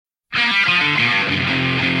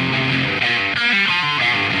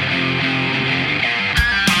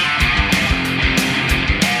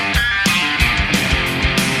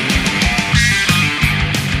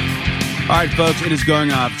folks. It is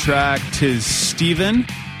going off track. 'Tis Steven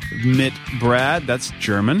mit Brad. That's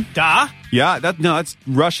German. Da? Yeah, that's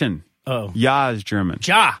Russian. Oh. Ja is German.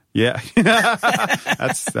 Ja. Yeah.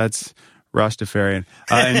 that's Rastafarian.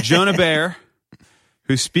 And Jonah Bear,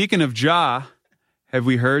 who, speaking of Ja, have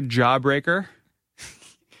we heard Jawbreaker?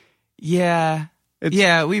 Yeah.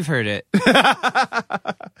 Yeah, we've heard it.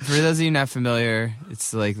 For those of you not familiar,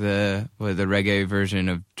 it's like the reggae version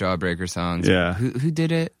of Jawbreaker songs. Yeah. Who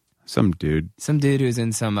did it? Some dude. Some dude who's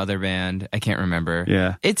in some other band. I can't remember.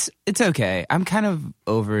 Yeah. It's okay. I'm kind of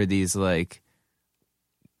over these, like,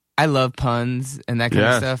 I love puns and that kind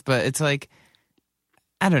of stuff, but it's like,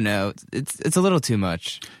 I don't know. It's a little too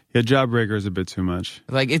much. Yeah, Jawbreaker is a bit too much.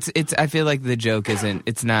 Like it's I feel like the joke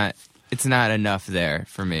it's not enough there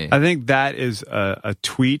for me. I think that is a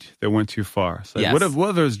tweet that went too far. It's like, Yes. what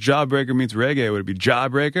if it was Jawbreaker meets reggae? Would it be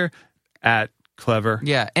Jawbreaker at Clever?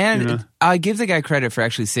 Yeah, and I give the guy credit for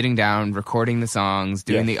actually sitting down, recording the songs,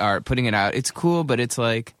 doing the art, putting it out. It's cool, but it's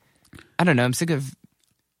like, I don't know. I'm sick of.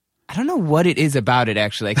 I don't know what it is about it.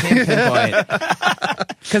 Actually, I can't pinpoint.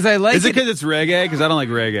 Because I like. Is it because it's reggae? Because I don't like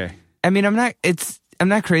reggae. I mean, I'm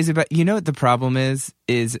not crazy about. You know what the problem is?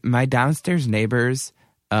 Is my downstairs neighbors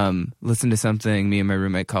listen to something me and my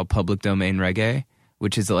roommate call public domain reggae,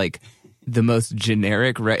 which is like the most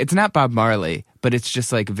generic. It's not Bob Marley, but it's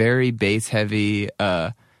just like very bass heavy,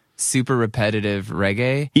 super repetitive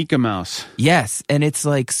reggae. Ika Mouse. Yes, and it's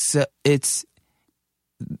like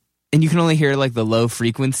and you can only hear like the low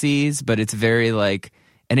frequencies, but it's very like,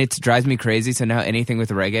 and it drives me crazy. So now anything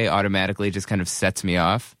with reggae automatically just kind of sets me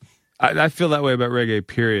off. I feel that way about reggae,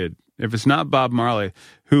 period. If it's not Bob Marley,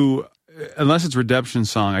 who, unless it's Redemption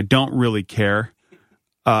Song, I don't really care.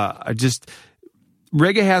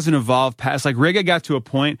 Reggae hasn't evolved past, like reggae got to a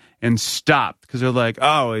point and stopped because they're like,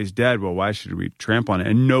 oh, he's dead. Well, why should we trample on it?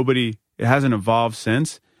 And it hasn't evolved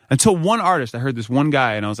since. Until one artist, I heard this one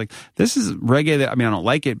guy, and I was like, this is reggae that, I mean, I don't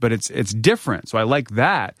like it, but it's different. So I like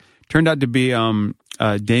that. Turned out to be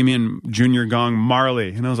Damien Jr. Gong Marley.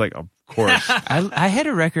 And I was like, of course. I had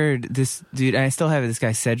a record, this dude, and I still have it, this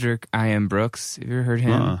guy, Cedric I.M. Brooks. Have you ever heard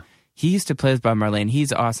him? He used to play with Bob Marley, and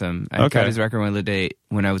he's awesome. I got his record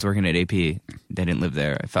when I was working at AP. They didn't live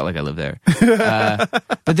there. I felt like I lived there.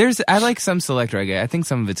 But I like some select reggae. I think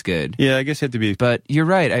some of it's good. Yeah, I guess you have to be But you're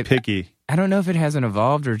right. picky. I don't know if it hasn't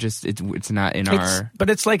evolved or just it's not in our... But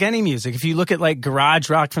it's like any music. If you look at like garage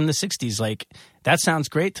rock from the 60s, like that sounds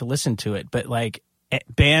great to listen to it. But like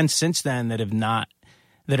bands since then that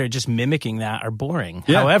are just mimicking that are boring.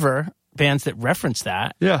 Yeah. However, bands that reference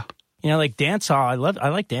that, Yeah. you know, like dancehall. I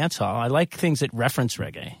like dancehall. I like things that reference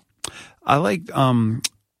reggae. I like,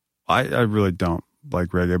 I really don't like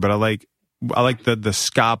reggae, but I like the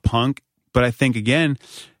ska punk. But I think, again,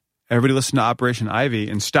 everybody listened to Operation Ivy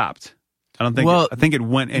and stopped. I think it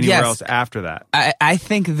went anywhere else after that. I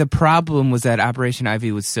think the problem was that Operation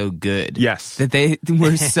Ivy was so good. Yes. That they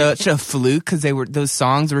were such a fluke because those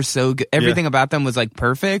songs were so good. Everything about them was like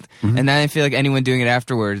perfect. Mm-hmm. And then I feel like anyone doing it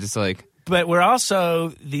afterwards, it's like... But we're also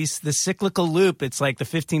the cyclical loop. It's like the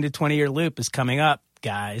 15 to 20 year loop is coming up,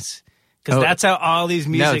 guys. Because that's how all these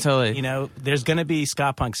music, you know, there's going to be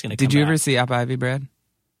ska punk's going to come Did you back. ever see Op Ivy, Brad?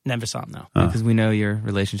 Never saw him, no. Because we know your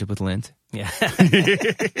relationship with Lint. Yeah.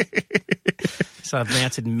 So I've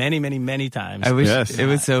ranted many, many, many times. I wish it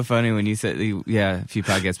was so funny when you said, a few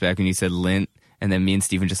podcasts back when you said Lint, and then me and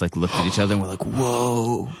Steven just like looked at each other and we're like,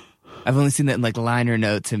 whoa. I've only seen that in like liner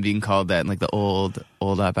notes, him being called that in like the old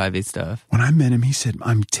Op Ivy stuff. When I met him, he said,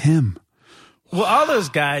 I'm Tim. Well, all those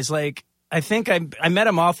guys, like, I think I met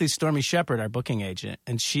them all through Stormy Shepard, our booking agent,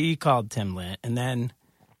 and she called Tim Lint, and then,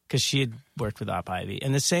 because she had worked with Op Ivy.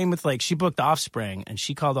 And the same with, like, she booked Offspring, and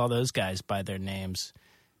she called all those guys by their names.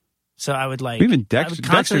 So I would, like... Even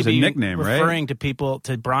Dexter's a nickname, right? Referring to people,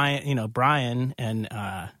 to Brian, and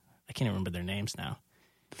I can't even remember their names now.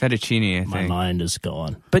 Fettuccine, I think. My mind is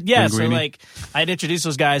gone. But yeah, Linguini. so like I'd introduce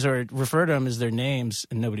those guys or refer to them as their names,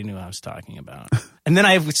 and nobody knew what I was talking about. And then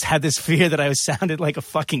I had this fear that I sounded like a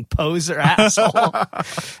fucking poser asshole.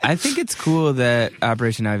 I think it's cool that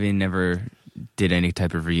Operation Ivy never did any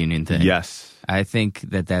type of reunion thing. Yes. I think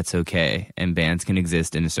that that's okay, and bands can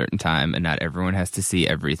exist in a certain time, and not everyone has to see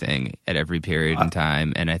everything at every period in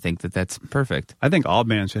time, and I think that that's perfect. I think all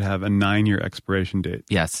bands should have a 9-year expiration date.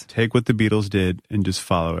 Yes. Take what the Beatles did and just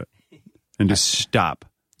follow it. And just stop.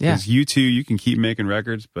 Yeah. Because you can keep making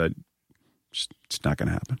records, but it's not going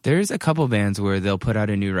to happen. There's a couple bands where they'll put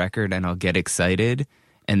out a new record, and I'll get excited,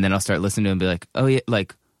 and then I'll start listening to it and be like, oh yeah,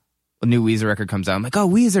 like... a new Weezer record comes out. I'm like, oh,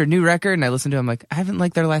 Weezer, new record. And I listen to it. I'm like, I haven't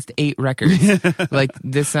liked their last 8 records. Like,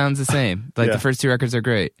 this sounds the same. Like, the first 2 records are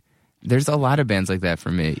great. There's a lot of bands like that for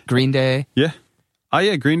me. Green Day. Yeah. Oh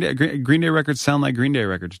yeah, Green Day records sound like Green Day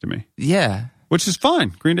records to me, Yeah. which is fine.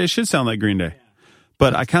 Green Day should sound like Green Day,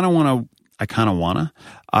 but I kind of wanna.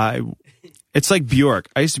 It's like Bjork.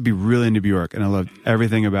 I used to be really into Bjork, and I loved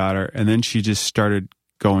everything about her. And then she just started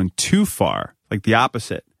going too far, like the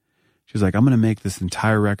opposite. She's like, I'm going to make this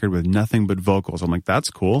entire record with nothing but vocals. I'm like, that's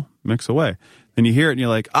cool. Mix away. Then you hear it, and you're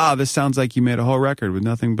like, this sounds like you made a whole record with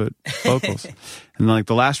nothing but vocals. And then like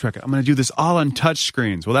the last record, I'm going to do this all on touch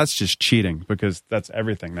screens. Well, that's just cheating because that's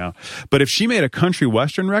everything now. But if she made a country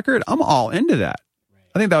western record, I'm all into that.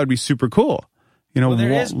 I think that would be super cool. You know, Well,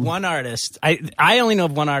 there is one artist. I only know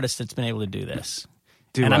of one artist that's been able to do this.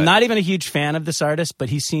 Do and what? I'm not even a huge fan of this artist, but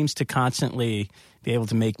he seems to constantly be able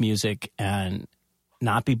to make music and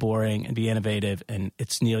not be boring and be innovative, and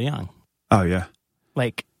it's Neil Young. Oh, yeah.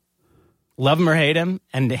 Like, love him or hate him,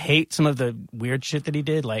 and to hate some of the weird shit that he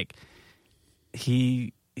did, like,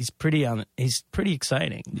 he's pretty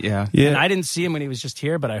exciting. Yeah. Yeah. And I didn't see him when he was just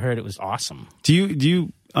here, but I heard it was awesome. Do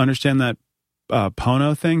you understand that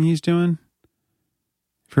Pono thing he's doing?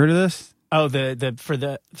 Heard of this? Oh, for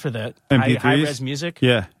the MP3s? high res music.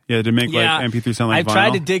 Yeah, to make Yeah. like MP3 sound like I vinyl.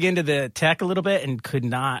 tried to dig into the tech a little bit and could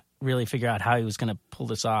not really figure out how he was going to pull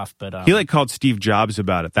this off. But He like called Steve Jobs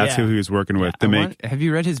about it. That's Yeah. who he was working with to make. Have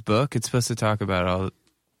you read his book? It's supposed to talk about all.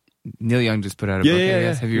 Neil Young just put out a Yeah, book. yeah, I yeah.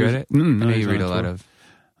 guess. Have you read it? No, I know he's you read on a lot tour. of.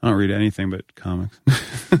 I don't read anything but comics.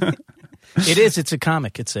 it's a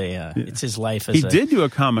comic. It's his life. As He did do a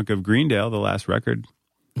comic of Greendale, the last record.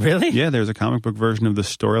 Really? Yeah, there's a comic book version of the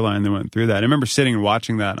storyline that went through that. I remember sitting and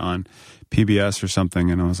watching that on PBS or something,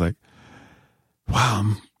 and I was like, "Wow,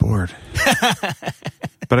 I'm bored."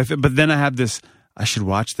 but then I have this. I should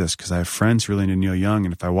watch this because I have friends really into Neil Young,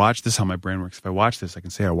 and if I watch this, how my brain works. If I watch this, I can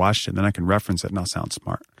say I watched it, and then I can reference it, and I'll sound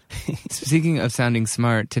smart. Speaking of sounding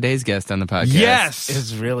smart, today's guest on the podcast. Yes,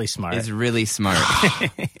 It's really smart. Is really smart.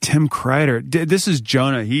 Tim Kreider. This is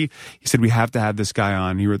Jonah. He said we have to have this guy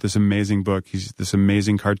on. He wrote this amazing book. He's this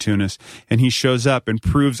amazing cartoonist, and he shows up and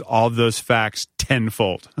proves all of those facts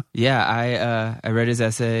tenfold. Yeah, I read his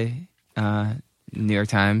essay, New York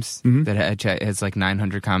Times, that has like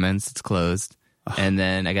 900 comments. It's closed. And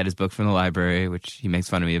then I got his book from the library, which he makes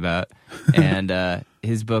fun of me about. And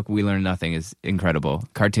his book, We Learn Nothing, is incredible.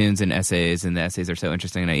 Cartoons and essays, and the essays are so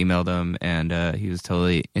interesting. And I emailed him, and he was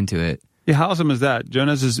totally into it. Yeah, how awesome is that?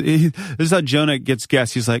 This is how Jonah gets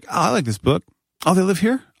guests. He's like, I like this book. Oh, they live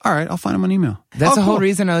here? All right, I'll find them on email. That's the whole cool.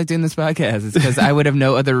 reason I like doing this podcast. It's because I would have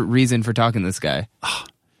no other reason for talking to this guy.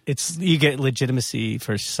 You get legitimacy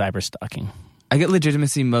for cyber stalking. I get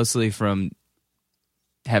legitimacy mostly from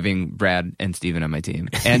having Brad and Steven on my team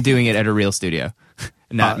and doing it at a real studio,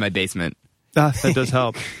 not my basement. That does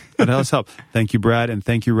help. That does help. Thank you, Brad, and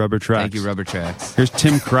thank you, Rubber Tracks. Thank you, Rubber Tracks. Here's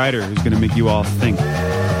Tim Kreider, who's going to make you all think.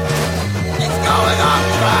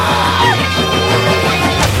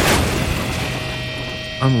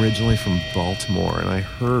 I'm originally from Baltimore, and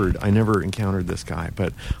I never encountered this guy,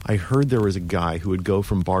 but I heard there was a guy who would go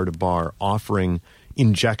from bar to bar offering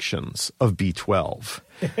injections of B12.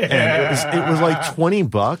 And it was like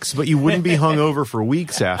 $20, but you wouldn't be hungover for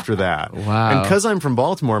weeks after that. Wow. And because I'm from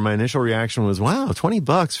Baltimore, my initial reaction was, wow,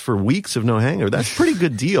 $20 for weeks of no hangover. That's a pretty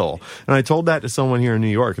good deal. And I told that to someone here in New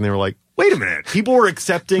York, and they were like, wait a minute, people were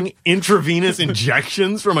accepting intravenous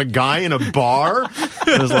injections from a guy in a bar?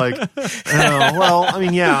 I was like, oh, well, I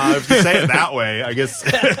mean, yeah, if you say it that way, I guess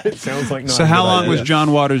it sounds like not So a how good long idea. was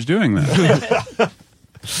John Waters doing that?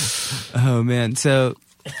 Oh, man. So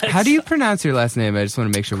how do you pronounce your last name? I just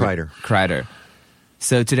want to make sure. Kreider. Kreider.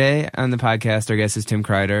 So today on the podcast, our guest is Tim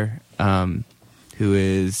Kreider, who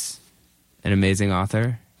is an amazing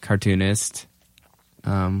author, cartoonist.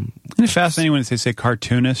 Isn't it fascinating when they say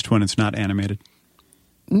cartoonist when it's not animated?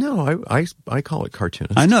 No, I call it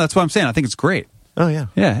cartoonist. I know, that's what I'm saying. I think it's great. Oh, yeah.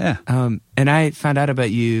 Yeah. And I found out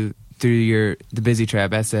about you through the Busy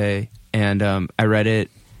Trap essay, and I read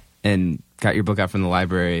it and got your book out from the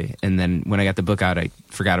library. And then when I got the book out, I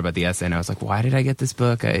forgot about the essay, and I was like, why did I get this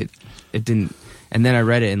book? It didn't. And then I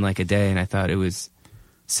read it in like a day, and I thought it was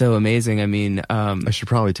so amazing. I mean, I should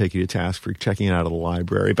probably take you to task for checking it out of the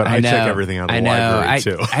library, but I know. check everything out of the library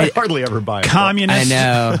too. I hardly ever buy it. Communist. I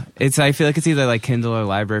know. I feel like it's either like Kindle or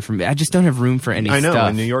library for me. I just don't have room for any I know. stuff.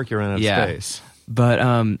 In New York, you run out of space. But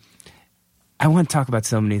I want to talk about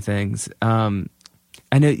so many things. I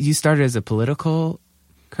know you started as a political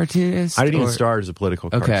cartoonist. I didn't even start as a political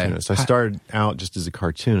Okay. cartoonist. I started out just as a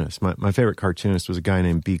cartoonist. My favorite cartoonist was a guy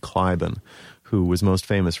named B. Cliben, who was most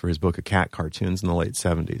famous for his book of cat cartoons in the late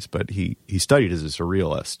 70s. But he studied as a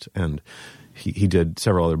surrealist, and he did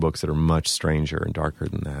several other books that are much stranger and darker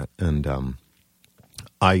than that. And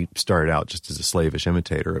I started out just as a slavish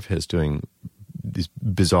imitator of his, doing these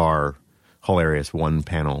bizarre hilarious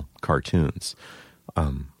one-panel cartoons.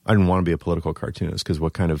 I didn't want to be a political cartoonist because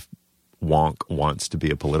what kind of wonk wants to be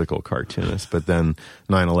a political cartoonist? But then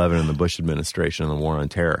 9/11 and the Bush administration and the war on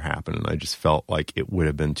terror happened, and I just felt like it would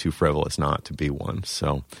have been too frivolous not to be one.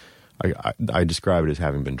 So I describe it as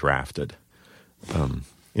having been drafted,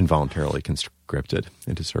 involuntarily conscripted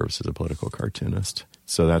into service as a political cartoonist.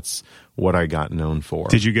 So that's what I got known for.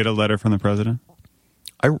 Did you get a letter from the president?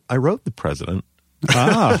 I wrote the president.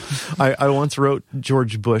 Ah. I once wrote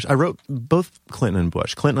George Bush. I wrote both Clinton and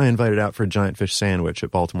Bush. Clinton I invited out for a giant fish sandwich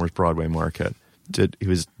at Baltimore's Broadway Market.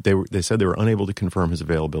 They said they were unable to confirm his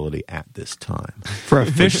availability at this time. For a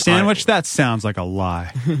fish sandwich? That sounds like a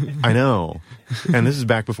lie. I know. And this is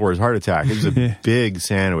back before his heart attack. It was a big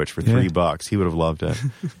sandwich for $3. He would have loved it.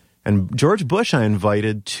 And George Bush I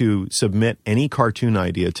invited to submit any cartoon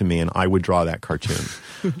idea to me, and I would draw that cartoon.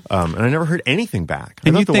 And I never heard anything back.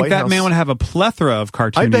 And you think that man would have a plethora of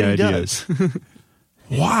cartoony I bet ideas? He does.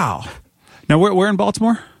 Wow. Now, where in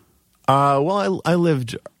Baltimore? Well, I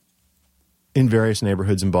lived in various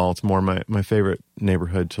neighborhoods in Baltimore. My favorite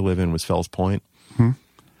neighborhood to live in was Fells Point. I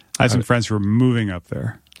had some friends who were moving up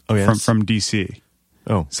there from D.C.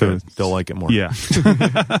 Oh, so they'll like it more. Yeah.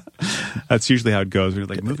 That's usually how it goes. We're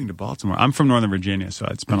like moving to Baltimore. I'm from Northern Virginia, so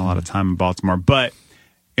I'd spent a lot of time in Baltimore, but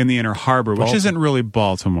in the Inner Harbor, which isn't really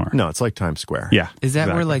Baltimore. No, it's like Times Square. Yeah. Is that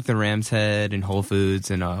exactly. where like the Ram's Head and Whole Foods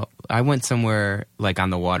and all? I went somewhere like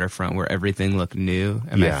on the waterfront where everything looked new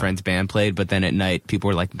and my friend's band played, but then at night people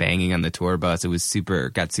were like banging on the tour bus. It was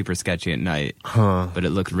got super sketchy at night, but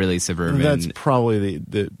it looked really suburban. That's probably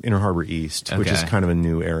the Inner Harbor East, which is kind of a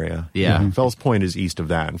new area. Yeah. Mm-hmm. Fells Point is east of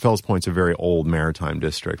that, and Fells Point's a very old maritime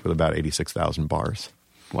district with about 86,000 bars.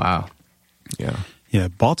 Wow. Yeah. Yeah,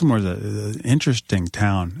 Baltimore's an interesting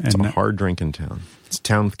town. It's a hard drinking town. It's a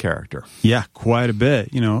town with character. Yeah, quite a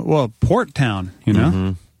bit. Well, Port Town,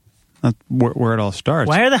 That's where it all starts.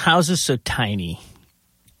 Why are the houses so tiny?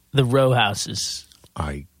 The row houses.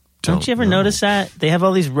 Don't you ever notice that? They have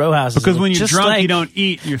all these row houses. Because when you're drunk, you don't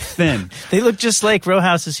eat, you're thin. They look just like row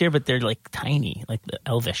houses here, but they're like tiny, like the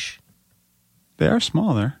Elvish. They are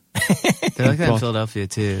small there. They're like that in Philadelphia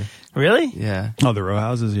too. Really? Yeah. Oh, the row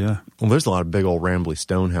houses, yeah. Well, there's a lot of big old rambly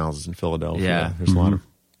stone houses in Philadelphia. Yeah. There's a lot of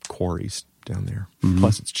quarries down there.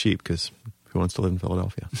 Plus, it's cheap because who wants to live in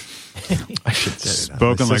Philadelphia? I should say that.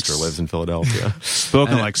 My sister lives in Philadelphia.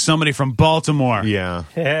 Spoken like somebody from Baltimore. Yeah.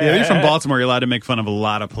 Yeah, you're from Baltimore. You're allowed to make fun of a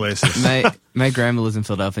lot of places. My grandma lives in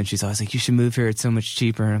Philadelphia, and she's always like, "You should move here. It's so much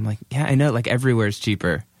cheaper." And I'm like, "Yeah, I know. Like everywhere's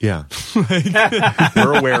cheaper." Yeah.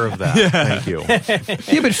 We're aware of that. Yeah. Thank you.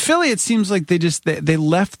 Yeah, but Philly, it seems like they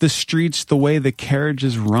left the streets the way the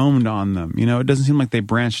carriages roamed on them. It doesn't seem like they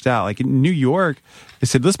branched out. Like in New York, they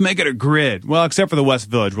said, let's make it a grid. Well, except for the West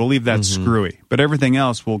Village. We'll leave that screwy. But everything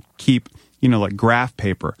else we'll keep, like graph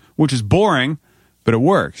paper, which is boring, but it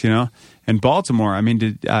works, And Baltimore, I mean,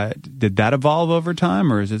 did that evolve over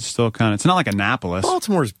time, or is it still kind of? It's not like Annapolis.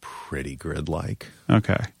 Baltimore's pretty grid-like.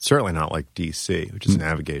 Okay, certainly not like D.C., which is a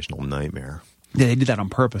navigational nightmare. Yeah, they did that on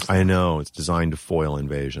purpose. I know. It's designed to foil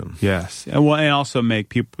invasion. Yes, and also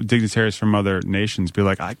make dignitaries from other nations be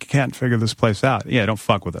like, I can't figure this place out. Yeah, don't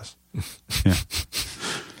fuck with us. Yeah.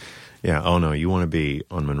 Yeah. Oh no, you want to be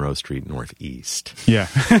on Monroe Street Northeast. Yeah.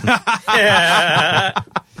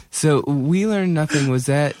 So We Learn Nothing, was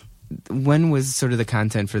that? When was sort of the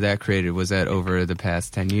content for that created? Was that over the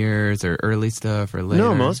past 10 years or early stuff or later?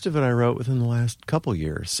 No, most of it I wrote within the last couple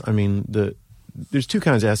years. I mean, there's two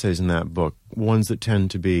kinds of essays in that book. Ones that tend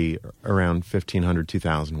to be around 1,500,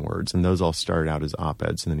 2,000 words, and those all started out as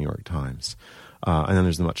op-eds in the New York Times. And then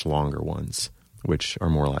there's the much longer ones, which are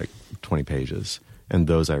more like 20 pages. And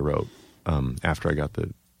those I wrote after I got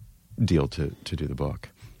the deal to do the book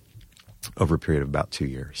over a period of about 2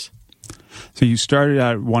 years. So you started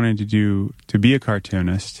out wanting to be a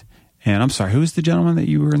cartoonist, and I'm sorry, who was the gentleman that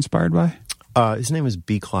you were inspired by? His name is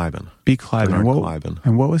B. Cliben. B. Cliben. Cliben.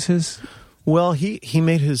 And what was his? Well, he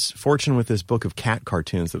made his fortune with this book of cat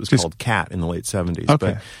cartoons that was called Cat in the late 70s. Okay.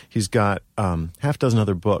 But he's got half dozen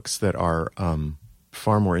other books that are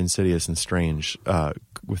far more insidious and strange,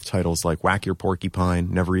 with titles like Whack Your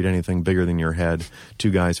Porcupine, Never Eat Anything Bigger Than Your Head,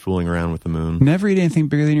 Two Guys Fooling Around with the Moon. Never Eat Anything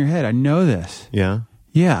Bigger Than Your Head. I know this. Yeah?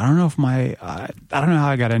 Yeah, I don't know if I don't know how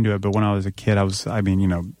I got into it, but when I was a kid, it's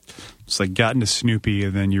like got into Snoopy,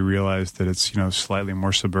 and then you realize that it's, slightly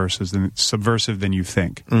more subversive than you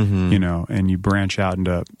think, and you branch out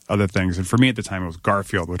into other things. And for me at the time, it was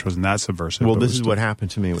Garfield, which wasn't that subversive. Well, this is what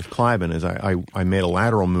happened to me with Cliben, is I made a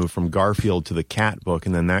lateral move from Garfield to the Cat book,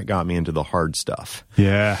 and then that got me into the hard stuff.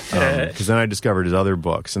 Yeah. Because then I discovered his other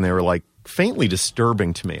books, and they were like faintly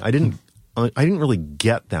disturbing to me. I didn't didn't really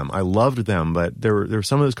get them. I loved them, but there were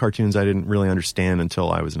some of those cartoons I didn't really understand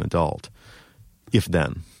until I was an adult, if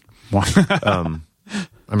then.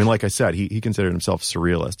 I mean, like I said, he considered himself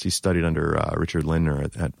surrealist. He studied under Richard Lindner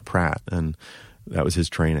at Pratt, and that was his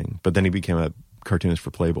training. But then he became a cartoonist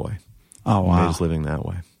for Playboy. Oh, wow. Made his living that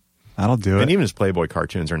way. That'll do it. And even his Playboy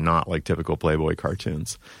cartoons are not like typical Playboy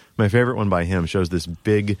cartoons. My favorite one by him shows this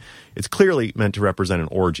big, it's clearly meant to represent an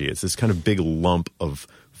orgy. It's this kind of big lump of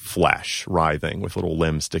flesh writhing with little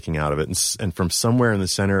limbs sticking out of it. And from somewhere in the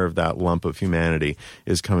center of that lump of humanity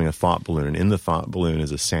is coming a thought balloon. And in the thought balloon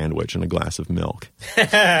is a sandwich and a glass of milk.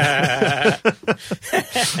 That's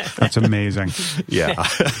amazing. Yeah.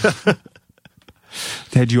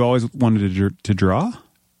 Had you always wanted to draw?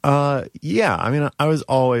 Yeah. I mean, I was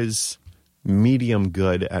always medium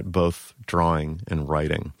good at both drawing and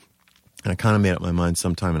writing. And I kind of made up my mind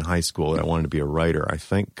sometime in high school that I wanted to be a writer. I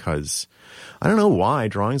think because, I don't know why,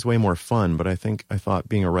 drawing's way more fun, but I thought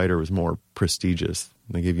being a writer was more prestigious.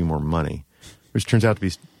 They gave you more money, which turns out to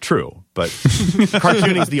be true. But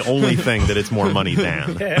cartooning's the only thing that it's more money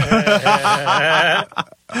than.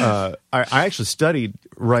 I actually studied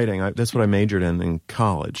writing. That's what I majored in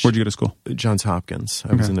college. Where'd you go to school? Johns Hopkins.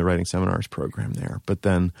 I was in the writing seminars program there. But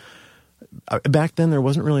then, back then, there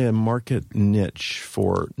wasn't really a market niche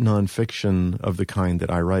for nonfiction of the kind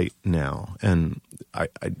that I write now. And I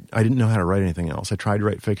didn't know how to write anything else. I tried to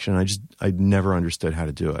write fiction. I never understood how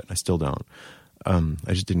to do it. I still don't.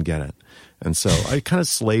 I just didn't get it. And so I kind of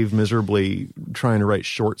slaved miserably trying to write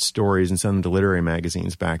short stories and send them to literary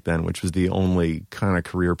magazines back then, which was the only kind of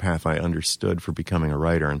career path I understood for becoming a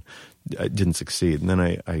writer, and I didn't succeed. And then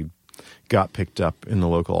I got picked up in the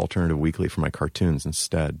local alternative weekly for my cartoons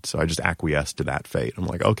instead. So I just acquiesced to that fate. I'm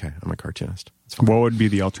like, okay, I'm a cartoonist. It's fine. What would be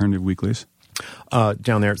the alternative weeklies?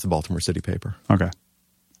 Down there, it's the Baltimore City paper. Okay.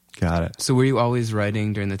 Got it. So were you always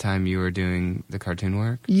writing during the time you were doing the cartoon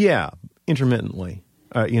work? Yeah, intermittently.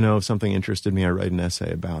 If something interested me, I write an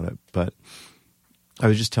essay about it. But I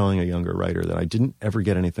was just telling a younger writer that I didn't ever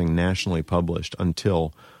get anything nationally published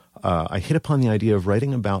until I hit upon the idea of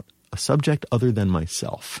writing about a subject other than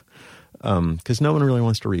myself. Because no one really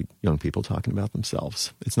wants to read young people talking about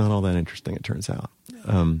themselves. It's not all that interesting, it turns out.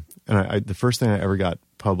 And the first thing I ever got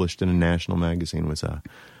published in a national magazine was a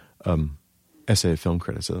essay of film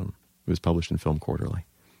criticism. It was published in Film Quarterly,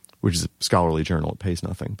 which is a scholarly journal. It pays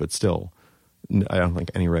nothing, but still, I don't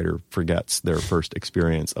think any writer forgets their first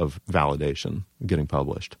experience of validation getting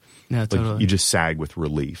published. No, totally. Like, you just sag with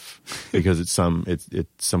relief because it's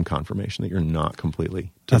some confirmation that you're not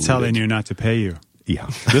completely deluded. That's how they knew not to pay you. Yeah.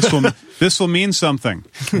 This will mean something.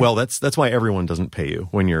 Well, that's why everyone doesn't pay you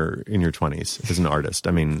when you're in your 20s as an artist.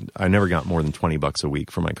 I mean, I never got more than $20 a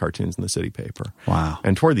week for my cartoons in the city paper. Wow.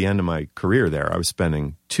 And toward the end of my career there, I was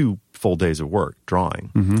spending 2 full days of work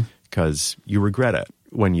drawing because you regret it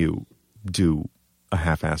when you do a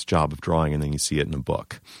half-assed job of drawing and then you see it in a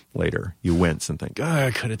book later. You wince and think,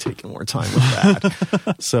 I could have taken more time with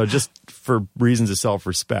that. So just for reasons of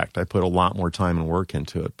self-respect, I put a lot more time and work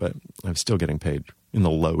into it, but I'm still getting paid in the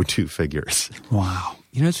low 2 figures. Wow.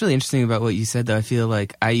 You know what's really interesting about what you said, though? I feel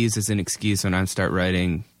like I use as an excuse when I start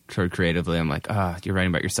writing sort of creatively. I'm like, you're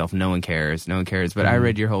writing about yourself. No one cares. No one cares. But I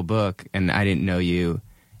read your whole book, and I didn't know you,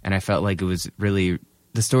 and I felt like it was really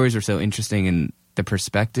 – the stories were so interesting, and the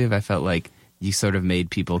perspective, I felt like you sort of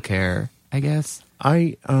made people care, I guess.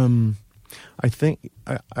 I think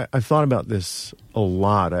I've thought about this a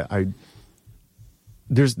lot.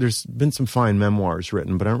 There's been some fine memoirs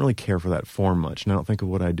written, but I don't really care for that form much, and I don't think of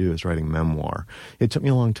what I do as writing memoir. It took me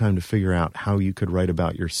a long time to figure out how you could write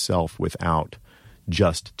about yourself without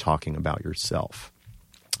just talking about yourself.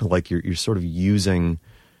 Like you're sort of using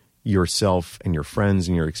yourself and your friends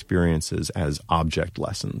and your experiences as object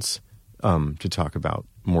lessons to talk about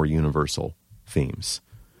more universal themes.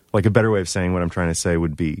 Like a better way of saying what I'm trying to say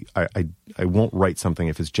would be I won't write something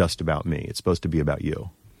if it's just about me. It's supposed to be about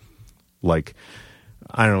you. Like,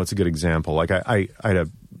 I don't know what's a good example. Like I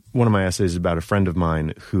had one of my essays about a friend of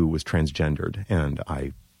mine who was transgendered, and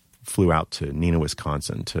I flew out to Neenah,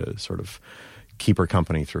 Wisconsin to sort of keep her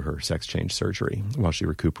company through her sex change surgery while she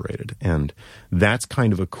recuperated. And that's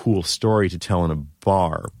kind of a cool story to tell in a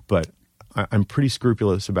bar, but I'm pretty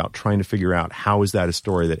scrupulous about trying to figure out how is that a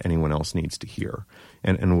story that anyone else needs to hear.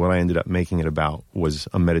 And what I ended up making it about was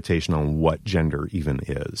a meditation on what gender even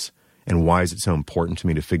is. And why is it so important to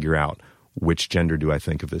me to figure out which gender do I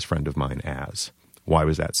think of this friend of mine as? Why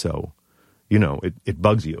was that so? It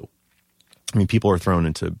bugs you. I mean, people are thrown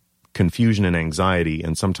into confusion and anxiety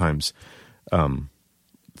and sometimes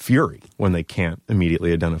fury when they can't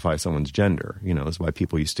immediately identify someone's gender. That's why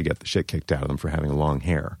people used to get the shit kicked out of them for having long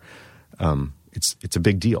hair. It's a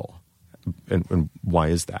big deal. and why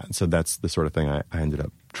is that? So that's the sort of thing I ended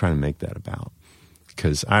up trying to make that about.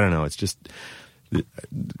 Because, I don't know, it's just...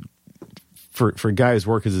 For a guy whose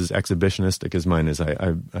work is as exhibitionistic as mine is,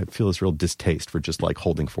 I feel this real distaste for just like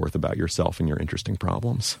holding forth about yourself and your interesting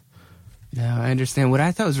problems. No, I understand. What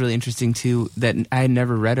I thought was really interesting, too, that I had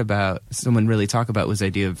never read about, someone really talk about, was the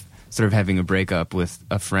idea of sort of having a breakup with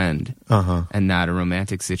a friend and not a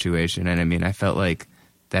romantic situation. And I mean, I felt like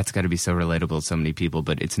that's got to be so relatable to so many people,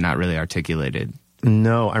 but it's not really articulated.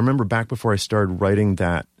 No, I remember back before I started writing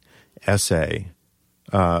that essay,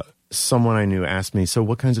 someone I knew asked me, so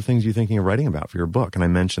what kinds of things are you thinking of writing about for your book? And I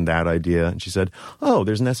mentioned that idea, and she said, oh,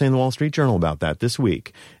 there's an essay in the Wall Street Journal about that this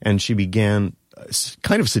week. And she began,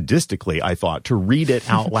 kind of sadistically, I thought, to read it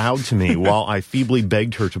out loud to me while I feebly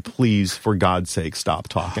begged her to please, for God's sake, stop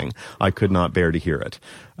talking. I could not bear to hear it.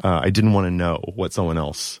 I didn't want to know what someone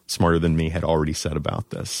else smarter than me had already said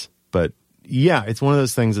about this. But yeah, it's one of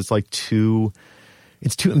those things that's like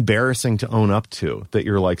it's too embarrassing to own up to, that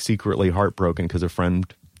you're like secretly heartbroken because a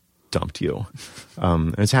friend dumped you.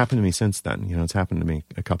 And it's happened to me since then. You know, it's happened to me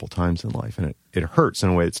a couple times in life, and it hurts in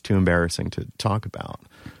a way that's too embarrassing to talk about.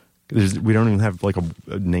 We don't even have like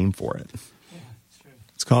a name for it. Yeah, it's true.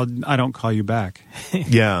 It's called "I Don't Call You Back."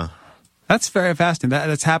 Yeah, that's very fascinating.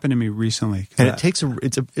 That's happened to me recently. And it takes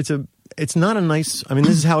it's not a nice. I mean,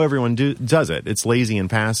 this is how everyone does it. It's lazy and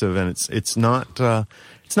passive, and it's not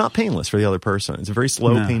painless for the other person. It's a very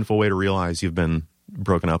slow, painful way to realize you've been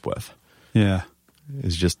broken up with. Yeah.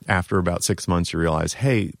 Is just after about 6 months you realize,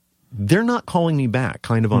 hey, they're not calling me back,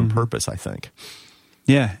 kind of on purpose, I think.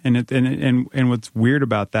 Yeah, and what's weird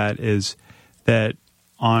about that is that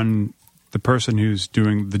on the person who's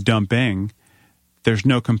doing the dumping, there's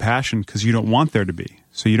no compassion because you don't want there to be,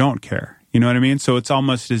 so you don't care. You know what I mean? So it's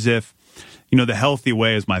almost as if, the healthy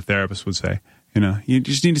way, as my therapist would say, you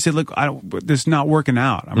just need to say, look, this is not working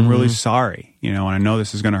out. I'm really sorry, and I know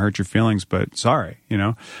this is going to hurt your feelings, but sorry,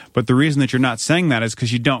 But the reason that you're not saying that is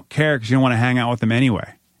because you don't care, because you don't want to hang out with them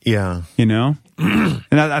anyway. Yeah. And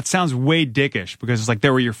that sounds way dickish, because it's like they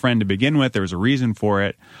were your friend to begin with. There was a reason for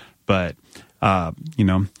it. But,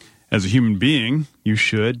 as a human being, you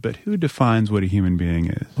should. But who defines what a human being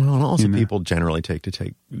is? Well, and also people generally tend to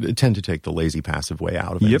take the lazy, passive way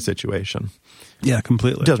out of any situation. Yeah,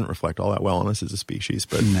 completely. It doesn't reflect all that well on us as a species,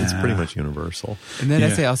 but it's pretty much universal. And that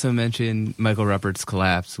essay also mentioned Michael Ruppert's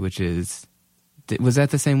Collapse, which is... Was that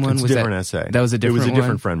the same one? It's a different essay. That was a different one? It was a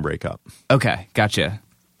different friend breakup. Okay, gotcha.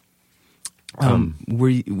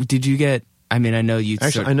 Did you get... I mean, I know you...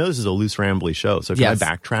 Actually, I know this is a loose, rambly show, so can I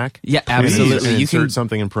backtrack? Yeah, absolutely. And insert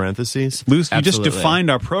something in parentheses? Loose, you just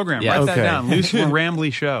defined our program. Yeah. Write that down. Loose,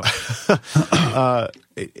 rambly show.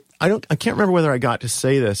 I can't remember whether I got to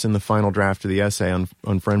say this in the final draft of the essay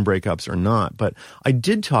on friend breakups or not, but I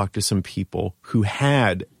did talk to some people who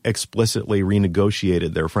had explicitly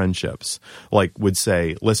renegotiated their friendships. Like would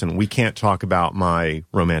say, listen, we can't talk about my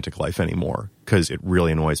romantic life anymore because it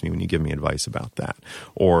really annoys me when you give me advice about that.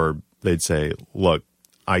 Or they'd say, look,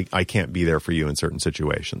 I can't be there for you in certain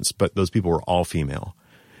situations. But those people were all female.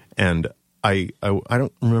 And I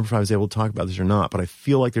don't remember if I was able to talk about this or not, but I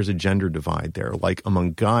feel like there's a gender divide there. Like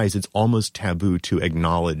among guys, it's almost taboo to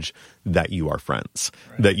acknowledge that you are friends,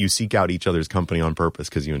 that you seek out each other's company on purpose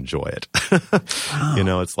because you enjoy it.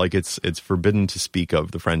 Wow. It's like it's forbidden to speak of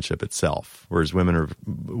the friendship itself, whereas women are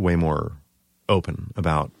way more open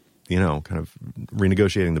about, kind of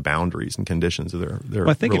renegotiating the boundaries and conditions of their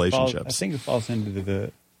relationships. I think it falls into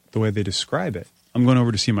the way they describe it. I'm going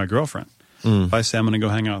over to see my girlfriend. If I say I'm going to go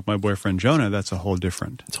hang out with my boyfriend Jonah, that's a whole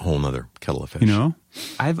different. It's a whole nother kettle of fish.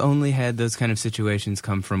 I've only had those kind of situations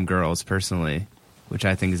come from girls personally, which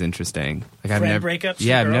I think is interesting. Like Friend breakups?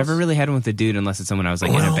 Yeah, I've never really had one with a dude unless it's someone I was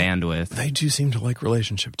like in a band with. They do seem to like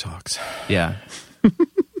relationship talks. Yeah.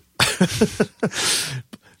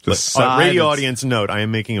 Radio audience note, I am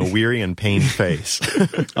making a weary and pained face.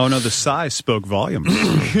 Oh, no, the sigh spoke volumes.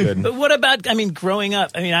 Good. But what about, growing up?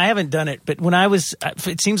 I haven't done it, but when I was,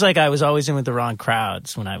 it seems like I was always in with the wrong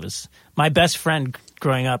crowds when I was, my best friend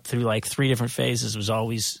growing up through like 3 different phases was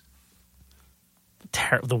always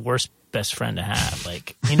the worst best friend to have.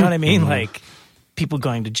 Like, you know what I mean? Like people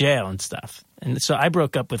going to jail and stuff. And so I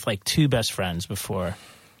broke up with like 2 best friends before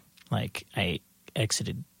like I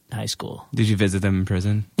exited high school. Did you visit them in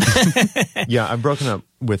prison? Yeah, I've broken up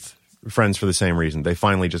with friends for the same reason. They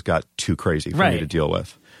finally just got too crazy for me to deal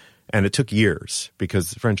with. And it took years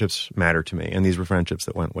because friendships matter to me. And these were friendships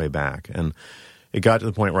that went way back. And it got to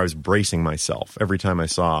the point where I was bracing myself every time I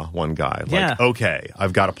saw one guy. Like, okay,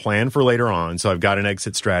 I've got a plan for later on. So I've got an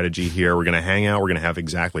exit strategy here. We're going to hang out. We're going to have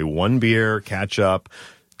exactly 1 beer, catch up,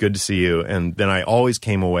 good to see you. And then I always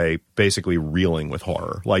came away basically reeling with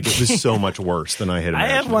horror. Like, it was so much worse than I had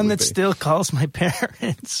imagined. I have one it would that be. still calls my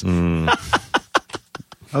parents.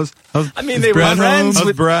 I mean, they were friends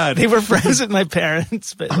with Brad. They were friends with my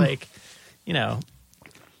parents, but like, you know,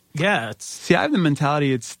 yeah. It's See, I have the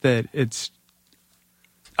mentality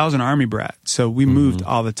I was an Army brat, so we moved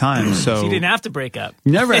all the time. So you didn't have to break up.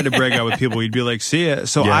 you never had to break up with people. You'd be like, see ya.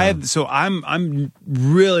 So Yeah. I'm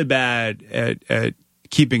really bad at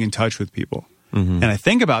keeping in touch with people. And I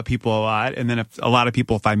think about people a lot. And then if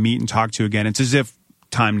I meet and talk to again, it's as if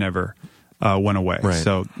time never went away. Right.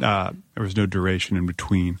 So there was no duration in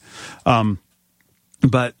between.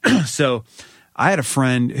 But so I had a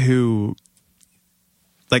friend who,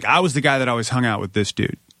 like, I was the guy that always hung out with this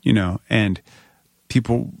dude, you know, and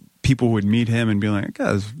people would meet him and be like, that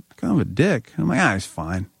guy's kind of a dick. And I'm like, he's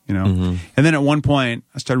fine, you know. And then at one point,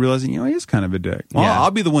 I started realizing, you know, he is kind of a dick. Well, Yeah.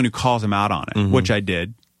 I'll be the one who calls him out on it, which I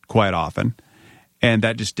did quite often, and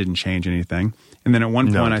that just didn't change anything. And then at one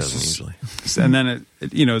No, point, it doesn't usually. and then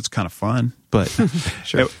it, you know, it's kind of fun. But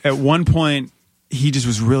Sure. at one point, he just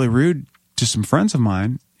was really rude to some friends of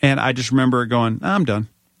mine, and I just remember going, I'm done,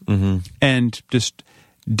 and just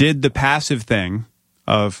did the passive thing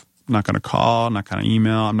of, I'm not going to call, I'm not going to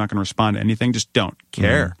email, I'm not going to respond to anything, just don't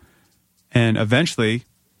care. And eventually,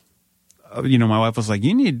 you know, my wife was like,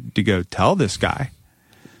 you need to go tell this guy.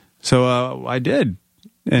 So I did,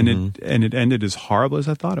 and it ended as horrible as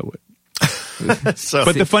I thought it would. So,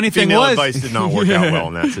 But the funny thing female was- advice did not work out well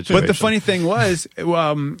in that situation. But the funny thing was,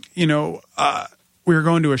 you know, we were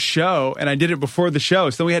going to a show, and I did it before the show,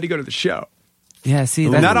 so then we had to go to the show. Yeah, see,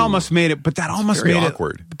 And that's, that almost made it, but that almost very made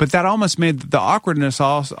awkward. it, but that almost made the awkwardness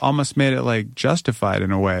also almost made it like justified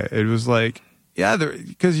in a way. It was like, yeah,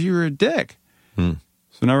 because you were a dick.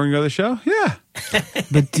 So now we're gonna go to the show. Yeah,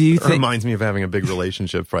 but do you It think? reminds me of having a big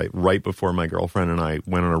relationship right before my girlfriend and I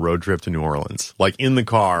went on a road trip to New Orleans. Like, in the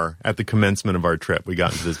car at the commencement of our trip, we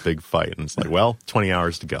got into this big fight, and it's like, well, 20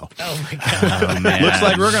 hours to go. Oh my god! Oh, man. looks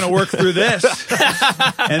like we're gonna work through this,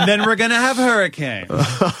 and then we're gonna have hurricane.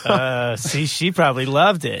 See, she probably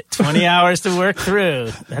loved it. 20 hours to work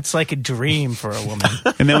through. That's like a dream for a woman.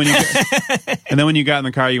 And then when you got in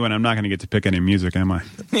the car, you went, I'm not gonna get to pick any music, am I?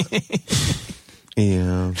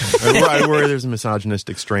 Yeah. I worry there's a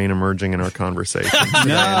misogynistic strain emerging in our conversation. No.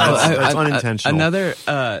 That's unintentional. Another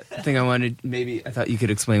thing I thought you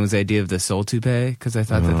could explain was the idea of the soul toupee, because I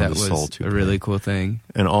thought that the soul was toupee. a really cool thing.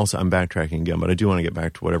 And also, I'm backtracking again, but I do want to get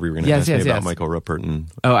back to whatever you were going to ask me about Michael Ruppert and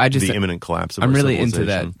the imminent collapse of I'm our really into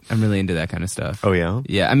that. civilization. I'm really into that kind of stuff. Oh, yeah?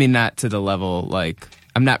 Yeah, I mean, not to the level, like,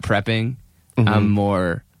 I'm not prepping. I'm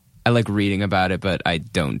more, I like reading about it, but I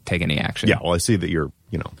don't take any action. Yeah, well, I see that your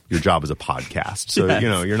job is a podcast. So, Yes.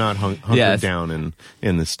 you're not hunkered Yes. down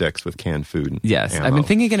in the sticks with canned food. And Yes, ammo. I've been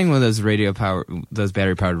thinking of getting one of those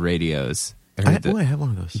battery powered radios. I have one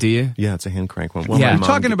of those. Do you? Yeah, it's a hand crank one. Yeah. my You're mom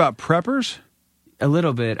talking did- about preppers? A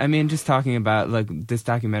little bit. I mean, just talking about like this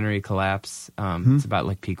documentary Collapse. It's about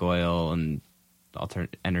like peak oil and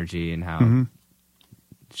alternate energy and how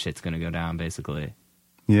shit's gonna go down, basically.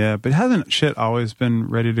 Yeah, but hasn't shit always been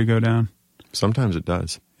ready to go down? Sometimes it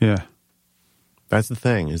does. Yeah. That's the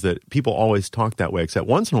thing, is that people always talk that way, except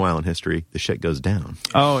once in a while in history, the shit goes down.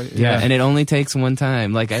 Oh, Yeah, and it only takes one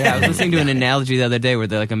time. Like I was listening to an analogy the other day where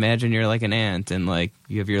they're like, imagine you're like an ant and like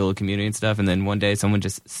you have your little community and stuff, and then one day someone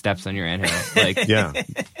just steps on your anthill. Like Yeah.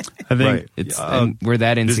 I think Right. it's and we're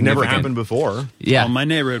that This insignificant. never happened before. Yeah, well, my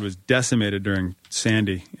neighborhood was decimated during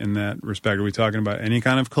Sandy in that respect. Are we talking about any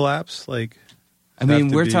kind of collapse? Like, I mean, have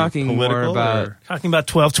to we're be talking more political, about or- Talking about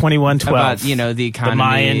 12, 21, 12. about the economy,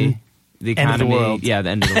 Mayan the end of the economy, world. yeah, the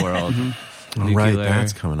end of the world. Right, Nuclear.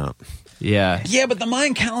 that's coming up. Yeah, Yeah, but the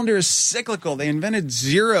Mayan calendar is cyclical. They invented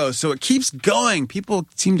zero, so it keeps going. People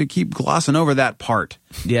seem to keep glossing over that part.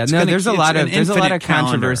 yeah. It's No, gonna- there's a it's lot an of infinite calendar.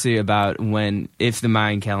 controversy about if the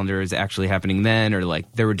Mayan calendar is actually happening then, or like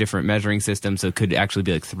there were different measuring systems, so it could actually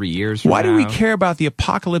be like 3 years. From Why do we now. care about the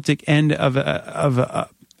apocalyptic end of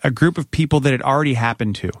a group of people that it already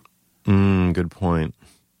happened to? Good point.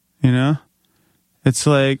 You know, it's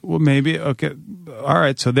like, well, maybe okay, all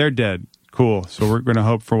right. So they're dead. Cool. So we're going to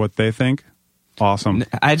hope for what they think. Awesome.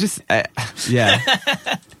 I just like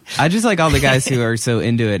all the guys who are so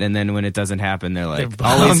into it, and then when it doesn't happen, they're like They're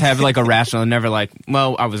always bummed. have like a rational, never like,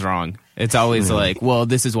 well, I was wrong. It's always like, well,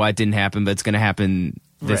 this is why it didn't happen, but it's going to happen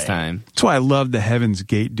this Right. time. That's why I love the Heaven's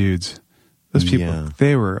Gate dudes. Those people, Yeah.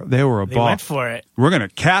 they were a They ball. went for it. We're going to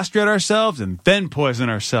castrate ourselves and then poison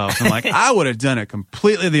ourselves. I'm like, I would have done it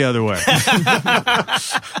completely the other way.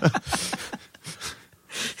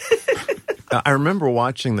 I remember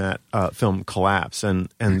watching that film Collapse, and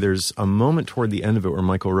there's a moment toward the end of it where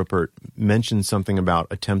Michael Ruppert mentions something about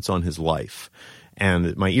attempts on his life,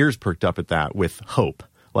 and my ears perked up at that with hope.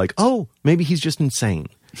 Like, oh, maybe he's just insane.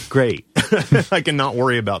 Great. I can not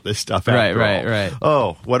worry about this stuff after all. Right.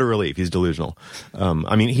 Oh, what a relief. He's delusional.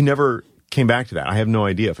 I mean, he never came back to that. I have no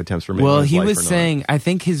idea if attempts were made on his life or not. Well, he was saying, I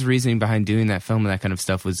think his reasoning behind doing that film and that kind of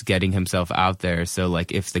stuff was getting himself out there. So,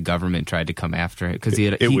 like, if the government tried to come after it, because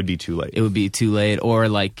it would be too late. It would be too late, or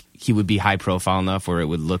like he would be high profile enough where it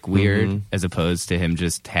would look weird, as opposed to him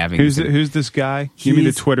just having. Who's this guy? Give me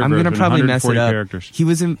the Twitter version. I'm gonna probably mess it up. Characters.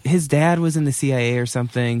 His dad was in the CIA or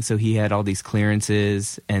something, so he had all these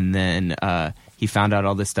clearances, and then he found out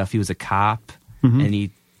all this stuff. He was a cop, and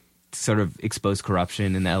he sort of exposed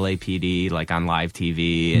corruption in the LAPD, like on live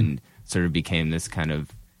TV, and sort of became this kind of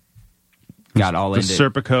got all into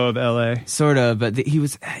Serpico of LA, sort of. But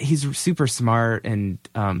he's super smart and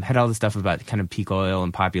had all the stuff about kind of peak oil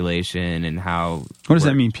and population and how. What does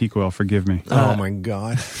that mean, peak oil? Forgive me. Oh my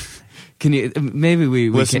God! Can you maybe we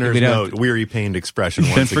listeners we note weary pained expression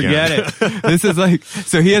once Then forget again. it. This is like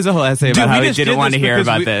so. He has a whole essay about how he didn't want to hear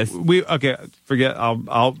about this. Forget.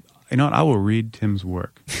 I'll. You know what? I will read Tim's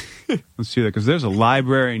work. Let's do that because there's a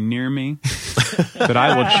library near me that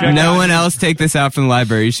I will check. No one else take this out from the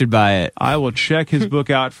library. You should buy it. I will check his book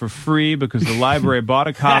out for free because the library bought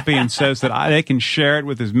a copy and says that they can share it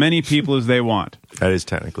with as many people as they want. That is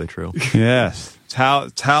technically true. Yes, it's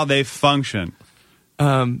how they function.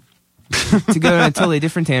 To go on a totally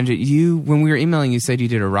different tangent, when we were emailing, you said you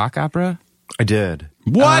did a rock opera. I did.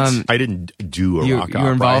 What? I didn't do a rock opera. You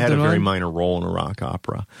were involved I had in a very one? minor role in a rock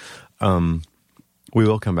opera. We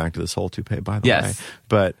will come back to this whole toupee, by the way.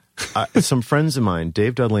 But some friends of mine,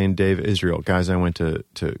 Dave Dudley and Dave Israel, guys I went to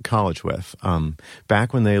college with,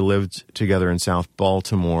 back when they lived together in South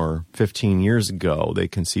Baltimore 15 years ago, they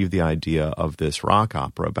conceived the idea of this rock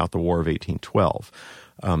opera about the War of 1812.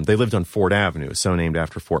 They lived on Fort Avenue, so named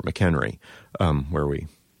after Fort McHenry, where we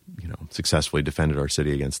successfully defended our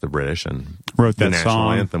city against the British, and wrote the that national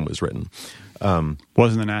song. anthem was written.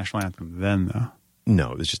 Wasn't the national anthem then, though?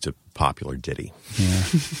 No, it was just a popular ditty. Yeah.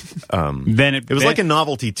 Then it was like a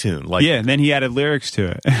novelty tune. And then he added lyrics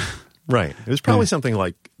to it. Right. It was probably something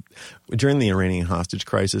like during the Iranian hostage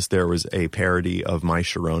crisis, there was a parody of My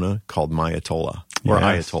Sharona called My Ayatollah or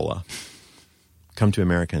Ayatollah. Come to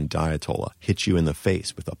America and die, Ayatollah. Hit you in the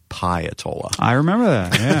face with a pie Ayatollah. I remember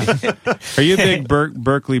that, yeah. Are you a big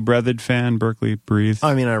Berkeley Breathed fan? Berkeley Breathe?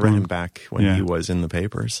 I mean, I read him back when he was in the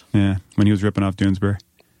papers. Yeah, when he was ripping off Doonesbury.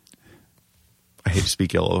 I hate to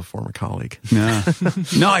speak ill of a former colleague.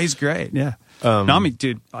 No, he's great. Yeah. No, I mean,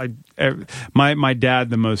 dude, my dad,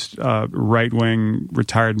 the most right wing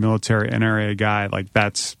retired military NRA guy, like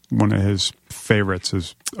that's one of his favorites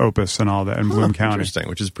is Opus and all that in Bloom County. Interesting,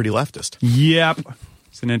 which is pretty leftist. Yep,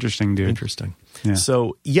 it's an interesting dude. Interesting. Yeah.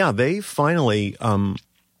 So they finally,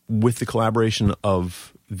 with the collaboration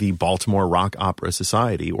of the Baltimore Rock Opera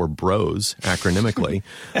Society, or BROS, acronymically,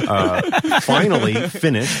 finally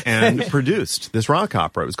finished and produced this rock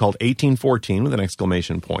opera. It was called 1814 with an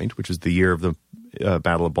exclamation point, which was the year of the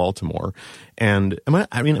Battle of Baltimore. And am I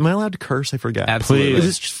allowed to curse? I forget. Absolutely. It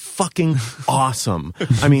was just fucking awesome.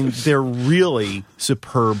 I mean, they're really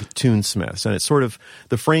superb tunesmiths. And it's sort of,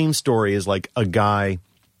 the frame story is like a guy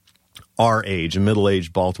our age, a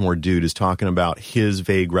middle-aged Baltimore dude, is talking about his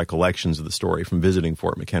vague recollections of the story from visiting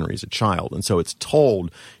Fort McHenry as a child. And so it's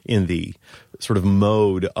told in the sort of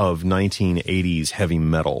mode of 1980s heavy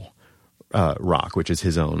metal rock, which is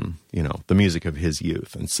his own, the music of his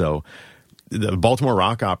youth. And so the Baltimore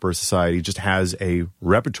Rock Opera Society just has a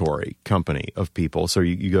repertory company of people. So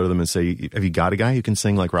you go to them and say, have you got a guy who can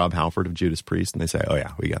sing like Rob Halford of Judas Priest? And they say, oh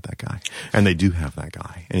yeah, we got that guy. And they do have that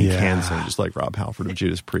guy. And he can sing just like Rob Halford of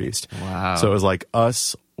Judas Priest. Wow. So it was like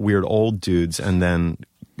us weird old dudes and then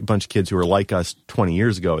a bunch of kids who were like us 20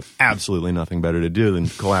 years ago with absolutely nothing better to do than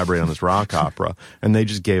collaborate on this rock opera. And they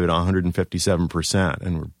just gave it 157%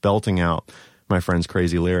 and were belting out my friend's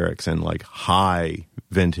crazy lyrics and like high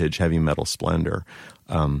vintage heavy metal splendor.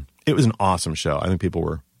 It was an awesome show. I think people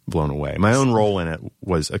were blown away. My own role in it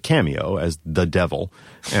was a cameo as the devil,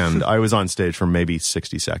 and I was on stage for maybe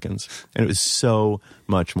 60 seconds. And it was so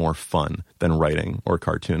much more fun than writing or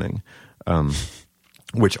cartooning,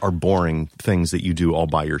 which are boring things that you do all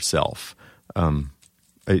by yourself. I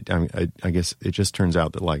guess it just turns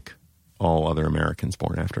out that like all other Americans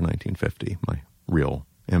born after 1950, my real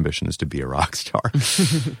ambition is to be a rock star.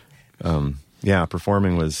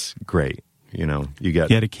 Performing was great. You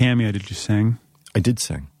had a cameo. Did you sing? I did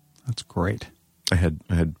sing. That's great. I had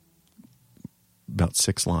about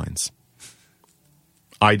 6 lines.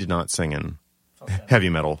 I did not sing in heavy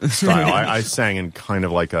metal style. I sang in kind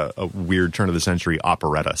of like a weird turn of the century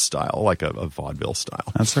operetta style, like a vaudeville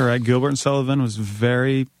style. That's all right. Gilbert and Sullivan was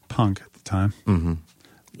very punk at the time. Mm-hmm.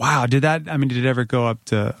 Wow. Did it ever go up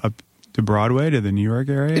to Broadway, to the New York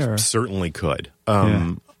area? Or? It certainly could.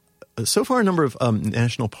 So far, a number of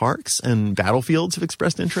national parks and battlefields have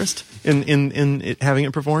expressed interest in having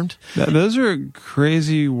it performed. Those are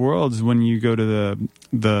crazy worlds when you go to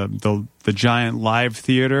the giant live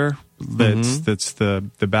theater that's the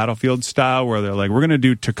battlefield style, where they're like, we're going to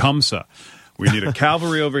do Tecumseh. We need a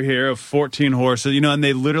cavalry over here of 14 horses, and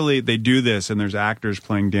they do this, and there's actors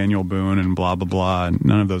playing Daniel Boone and blah, blah, blah, and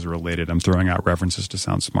none of those are related. I'm throwing out references to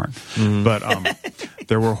sound smart. But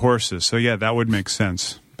there were horses. So, yeah, that would make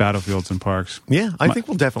sense. Battlefields and parks. Yeah, I think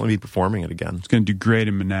we'll definitely be performing it again. It's going to do great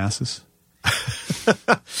in Manassas.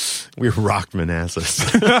 We rocked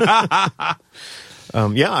Manassas.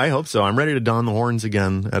 Yeah, I hope so. I'm ready to don the horns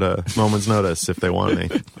again at a moment's notice if they want me.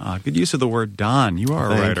 Good use of the word don. You are a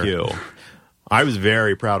writer. Thank you. I was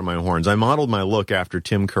very proud of my horns. I modeled my look after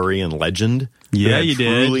Tim Curry in Legend. Yeah, you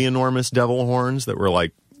did. Truly enormous devil horns that were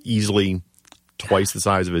like easily twice the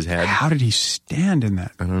size of his head. How did he stand in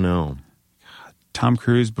that? I don't know. Tom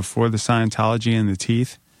Cruise before the Scientology and the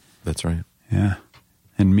teeth. That's right. Yeah.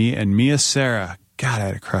 And Mia Sara. God, I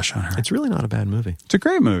had a crush on her. It's really not a bad movie. It's a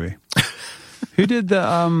great movie. Who did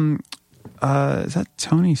the, is that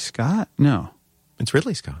Tony Scott? No. It's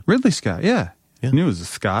Ridley Scott. Ridley Scott, yeah. Yeah. I knew it was a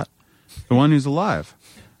Scott. The one who's alive.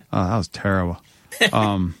 Oh, that was terrible.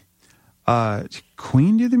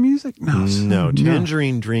 Queen do the music? No,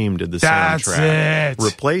 Tangerine Dream did the That's soundtrack. it.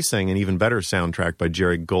 Replacing an even better soundtrack by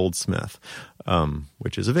Jerry Goldsmith,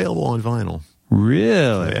 which is available on vinyl.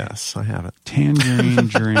 Really? Yes, I have it. Tangerine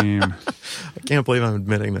Dream. I can't believe I'm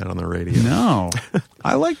admitting that on the radio. No.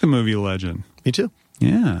 I like the movie Legend. Me too.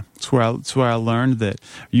 Yeah. It's where I learned that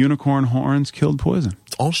unicorn horns killed poison.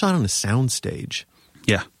 It's all shot on a soundstage.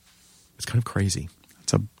 Yeah. It's kind of crazy.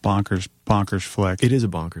 It's a bonkers flick. It is a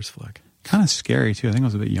bonkers flick. Kind of scary, too. I think I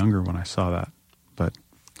was a bit younger when I saw that. But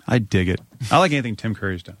I dig it. I like anything Tim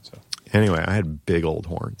Curry's done, so. Anyway, I had big old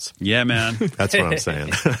horns. Yeah, man. That's what I'm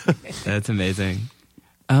saying. That's amazing.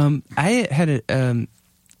 I had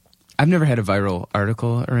I've never had a viral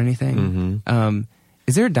article or anything.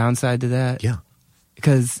 Is there a downside to that? Yeah.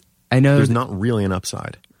 Because I know there's not really an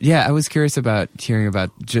upside. Yeah, I was curious about hearing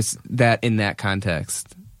about just that in that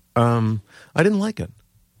context. I didn't like it.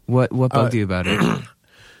 What bugged you about it?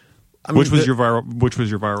 Which was your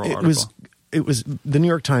viral article? It was the New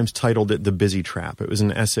York Times titled it "The Busy Trap." It was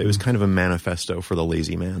an essay. It was kind of a manifesto for the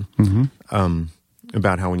lazy man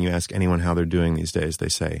about how when you ask anyone how they're doing these days, they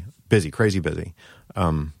say busy, crazy busy.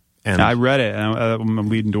 And I read it, and I'm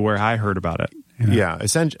leading to where I heard about it. You know? Yeah,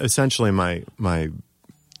 essentially, my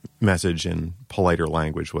message in politer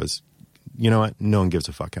language was, you know what? No one gives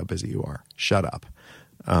a fuck how busy you are. Shut up.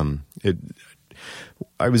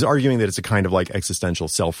 I was arguing that it's a kind of like existential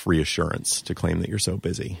self-reassurance to claim that you're so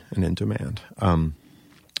busy and in demand.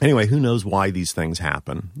 Anyway, who knows why these things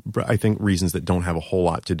happen? I think reasons that don't have a whole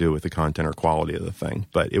lot to do with the content or quality of the thing,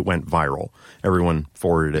 but it went viral. Everyone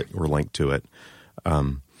forwarded it or linked to it.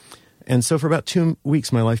 And so for about 2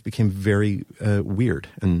 weeks, my life became very weird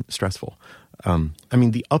and stressful.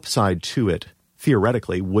 The upside to it,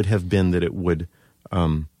 theoretically, would have been that it would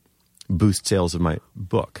boost sales of my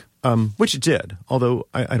book. Which it did, although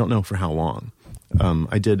I don't know for how long.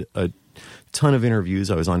 I did a ton of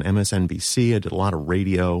interviews. I was on MSNBC. I did a lot of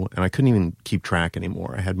radio, and I couldn't even keep track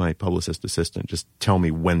anymore. I had my publicist assistant just tell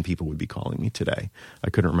me when people would be calling me today. I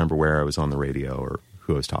couldn't remember where I was on the radio or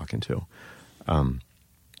who I was talking to.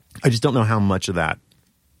 I just don't know how much of that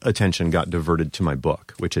attention got diverted to my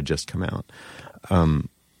book, which had just come out.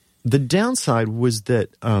 The downside was that,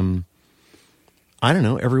 I don't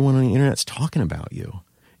know, everyone on the internet's talking about you.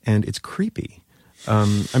 And it's creepy.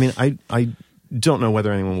 I don't know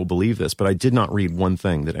whether anyone will believe this, but I did not read one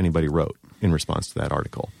thing that anybody wrote in response to that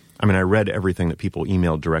article. I read everything that people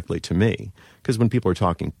emailed directly to me, because when people are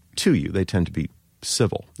talking to you, they tend to be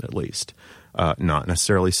civil, at least. Not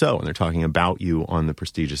necessarily so, and they're talking about you on the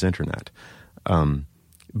prestigious internet.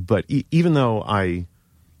 But even though I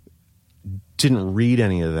didn't read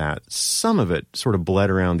any of that, some of it sort of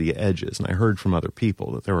bled around the edges, and I heard from other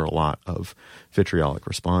people that there were a lot of vitriolic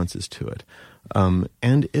responses to it.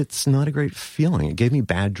 And it's not a great feeling. It gave me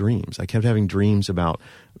bad dreams. I kept having dreams about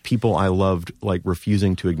people I loved, like,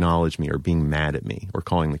 refusing to acknowledge me or being mad at me or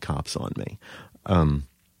calling the cops on me. And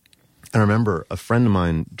I remember a friend of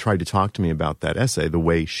mine tried to talk to me about that essay the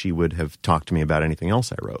way she would have talked to me about anything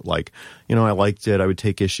else I wrote. Like, I liked it. I would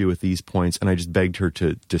take issue with these points, and I just begged her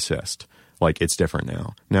to desist. Like, it's different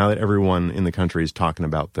now. Now that everyone in the country is talking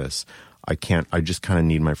about this, I just kind of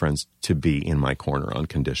need my friends to be in my corner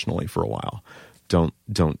unconditionally for a while. Don't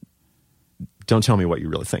tell me what you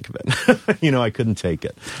really think of it. I couldn't take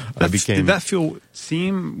it. Did that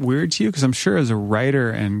seem weird to you? Because I'm sure as a writer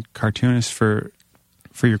and cartoonist for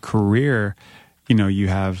your career, you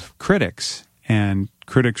have critics and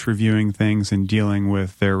critics reviewing things and dealing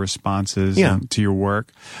with their responses to your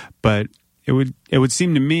work. But it would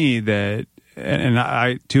seem to me that, and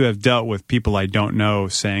I too have dealt with people I don't know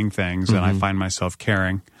saying things, and I find myself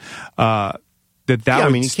caring.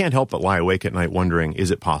 You can't help but lie awake at night wondering,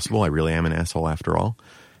 is it possible I really am an asshole after all?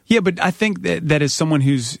 Yeah, but I think that as someone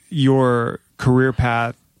whose your career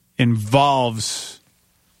path involves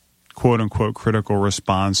quote-unquote critical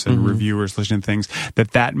response and reviewers listening to things,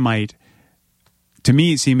 that might, to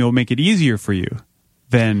me, it will make it easier for you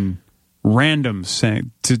than randoms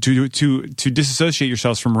saying, to disassociate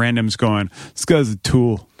yourselves from randoms going, this guy's a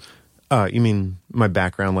tool. You mean my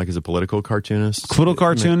background, like as a political cartoonist? Political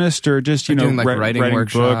cartoonist, or just doing like writing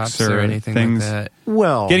workshops books or anything things, like that.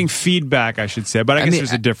 Well, getting feedback, I should say, but I guess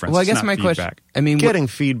there's a difference. Well, I guess it's my not question. feedback. Getting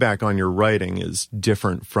feedback on your writing is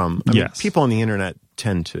different from. People on the internet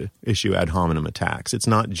tend to issue ad hominem attacks. It's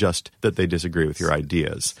not just that they disagree with your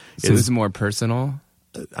ideas. So it's more personal.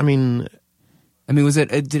 Was it?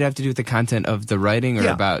 Did it have to do with the content of the writing or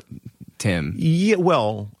about Tim? Yeah,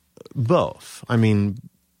 well, both.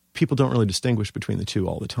 People don't really distinguish between the two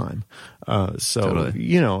all the time.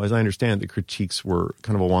 Totally. As I understand, the critiques were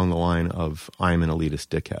kind of along the line of, I'm an elitist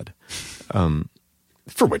dickhead.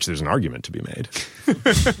 For which there's an argument to be made.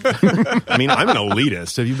 I'm an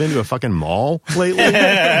elitist. Have you been to a fucking mall lately?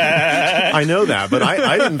 I know that, but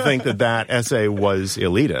I didn't think that essay was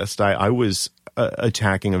elitist. I was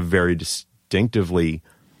attacking a very distinctively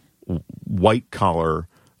white-collar,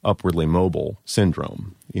 upwardly mobile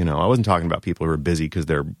syndrome. I wasn't talking about people who are busy because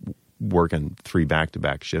they're working 3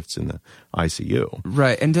 back-to-back shifts in the ICU.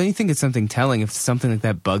 Right. And don't you think it's something telling if something like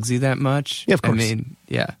that bugs you that much? Yeah, of course.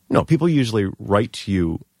 Yeah. No, people usually write to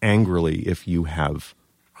you angrily if you have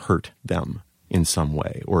hurt them in some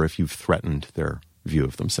way or if you've threatened their view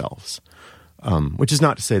of themselves. Which is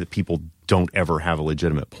not to say that people don't ever have a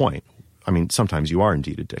legitimate point. Sometimes you are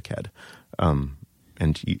indeed a dickhead.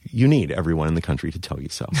 And you need everyone in the country to tell you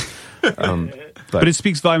so. But it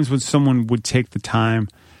speaks volumes when someone would take the time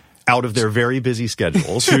out of their very busy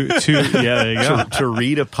schedules there you go. to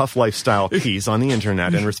read a Puff Lifestyle piece on the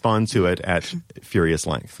internet and respond to it at furious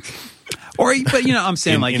length. I'm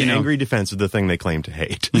saying in angry defense of the thing they claim to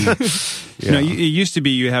hate. It used to be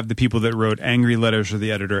you have the people that wrote angry letters to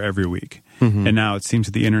the editor every week, and now it seems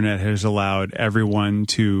that the internet has allowed everyone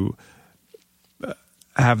to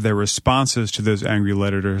have their responses to those angry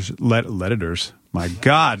letters. My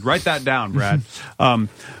God, write that down, Brad.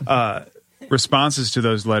 Responses to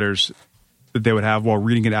those letters that they would have while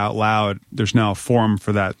reading it out loud. There's now a forum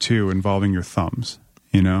for that too, involving your thumbs.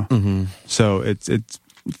 So it's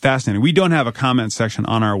fascinating. We don't have a comment section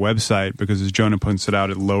on our website because, as Jonah points it out,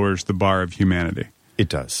 it lowers the bar of humanity. It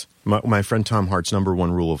does. My friend Tom Hart's number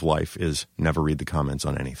one rule of life is never read the comments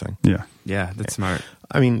on anything. Yeah, that's smart.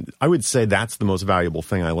 I would say that's the most valuable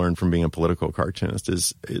thing I learned from being a political cartoonist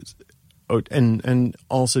and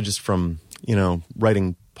also just from,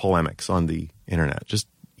 writing polemics on the internet. Just,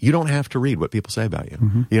 you don't have to read what people say about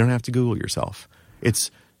you. You don't have to Google yourself. It's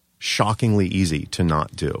shockingly easy to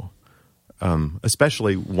not do,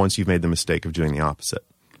 especially once you've made the mistake of doing the opposite.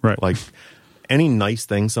 Right. Like, any nice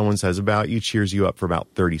thing someone says about you cheers you up for about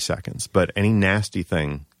 30 seconds, but any nasty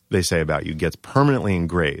thing they say about you gets permanently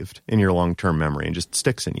engraved in your long-term memory and just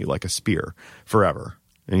sticks in you like a spear forever.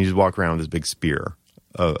 And you just walk around with this big spear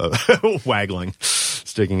waggling,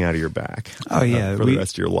 sticking out of your back for the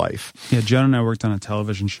rest of your life. Yeah, Joan and I worked on a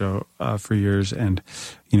television show for years, and,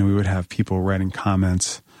 we would have people writing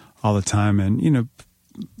comments all the time, and,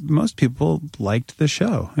 most people liked the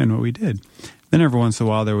show and what we did. Then every once in a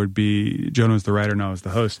while there would be, Jonah was the writer and I was the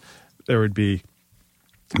host, it would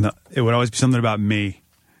always be something about me,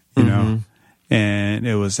 and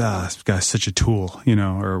it was, this guy's such a tool,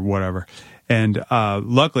 or whatever. And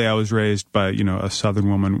luckily I was raised by, a Southern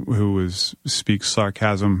woman who speaks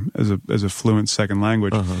sarcasm as a fluent second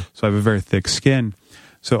language, so I have a very thick skin.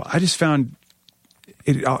 So I just found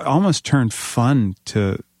it almost turned fun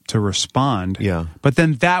to respond. Yeah. But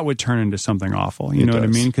then that would turn into something awful. You know what I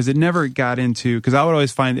mean? Because it never got into, because I would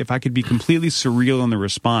always find if I could be completely surreal in the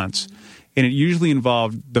response, and it usually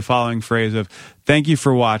involved the following phrase of, thank you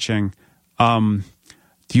for watching. Do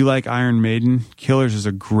you like Iron Maiden? Killers is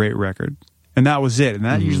a great record. And that was it. And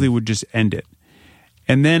that usually would just end it.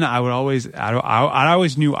 And then I always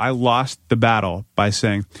knew I lost the battle by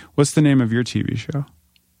saying, what's the name of your TV show?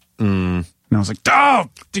 And I was like, oh,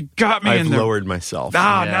 you got me I've in there. lowered myself.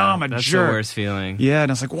 Ah, now I'm a that's jerk. the worst feeling. Yeah,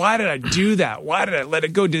 and I was like, why did I do that? Why did I let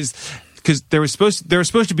it go? Because there was supposed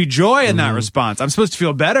to be joy in that response. I'm supposed to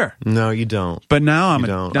feel better. No, you don't. But now I'm You a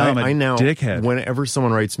don't. now I'm a I now, dickhead. whenever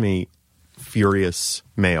someone writes me furious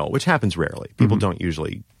mail, which happens rarely, people aren't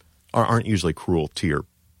usually cruel to your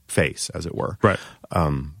face, as it were. Right.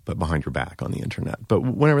 But behind your back on the internet. But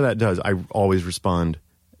whenever that does, I always respond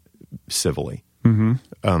civilly,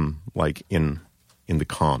 like in the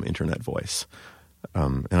calm internet voice,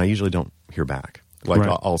 and I usually don't hear back. Like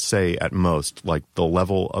Right. I'll say at most, like the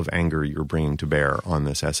level of anger you're bringing to bear on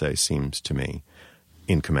this essay seems to me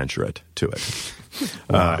incommensurate to it,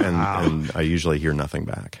 and I usually hear nothing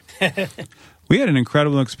back. We had an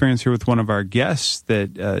incredible experience here with one of our guests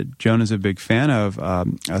that Jonah's a big fan of, a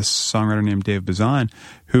songwriter named Dave Bazan,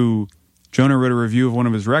 who Jonah wrote a review of one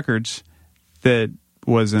of his records that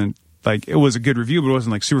wasn't like, it was a good review, but it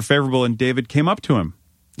wasn't like super favorable, and David came up to him.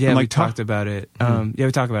 Yeah, and, we like, talked about it. Yeah,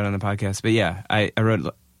 we talked about it on the podcast. But yeah, I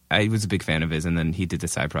wrote. I was a big fan of his, and then he did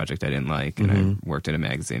this side project I didn't like, and I worked at a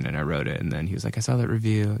magazine, and I wrote it, and then he was like, I saw that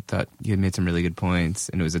review, thought you had made some really good points,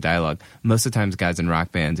 and it was a dialogue. Most of the times, guys in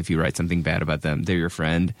rock bands, if you write something bad about them, they're your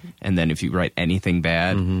friend, and then if you write anything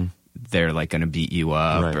bad, they're like going to beat you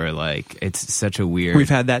up, Right. or like, it's such a weird... We've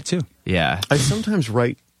had that too. Yeah. I sometimes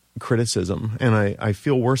write criticism, and I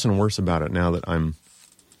feel worse and worse about it now that I'm,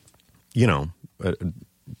 a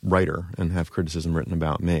writer and have criticism written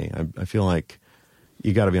about me. I feel like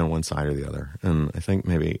you got to be on one side or the other, and I think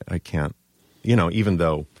maybe I can't. Even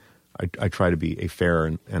though I try to be a fair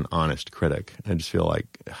and honest critic, I just feel like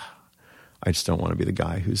I just don't want to be the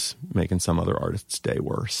guy who's making some other artist's day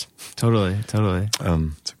worse. Totally. It's a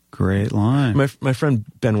great line. My friend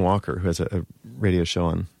Ben Walker, who has a radio show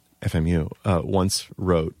on FMU, once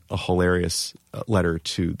wrote a hilarious letter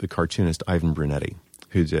to the cartoonist Ivan Brunetti,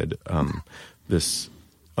 who did this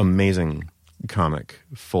amazing comic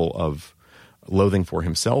full of loathing for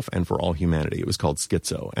himself and for all humanity. It was called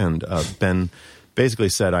Schizo. And Ben basically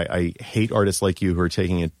said, I hate artists like you who are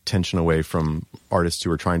taking attention away from artists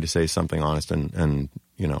who are trying to say something honest and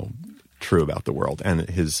true about the world. And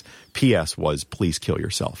his PS was, please kill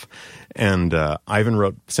yourself. And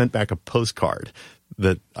Ivan sent back a postcard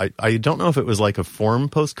that I don't know if it was like a form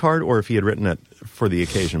postcard or if he had written it for the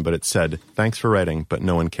occasion, but it said, thanks for writing, but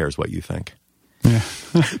no one cares what you think. Yeah.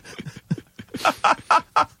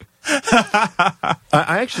 I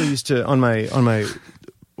actually used to, on my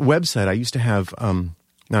website, I used to have,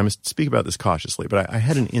 now I must speak about this cautiously, but I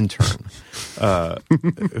had an intern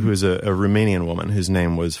who was a Romanian woman whose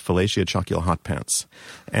name was Felicia Chocula Hotpants.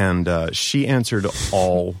 And she answered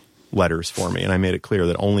all letters for me, and I made it clear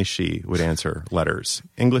that only she would answer letters.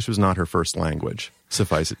 English was not her first language,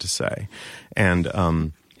 suffice it to say. And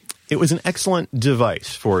it was an excellent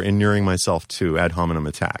device for inuring myself to ad hominem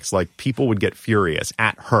attacks. Like, people would get furious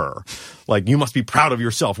at her. Like, you must be proud of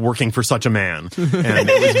yourself working for such a man. And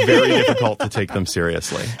it was very difficult to take them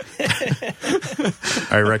seriously.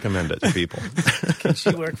 I recommend it to people. Can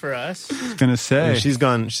she work for us? I was going to say. She's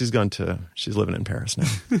living in Paris now.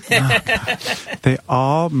 They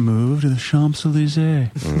all moved to the Champs-Elysees.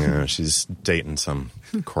 Yeah, she's dating some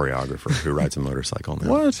choreographer who rides a motorcycle now.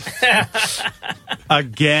 What?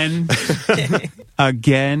 Again?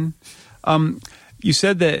 Again? You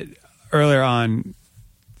said that earlier on,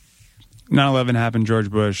 9/11 happened, George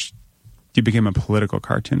Bush, you became a political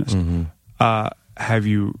cartoonist. Have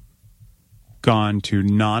you gone to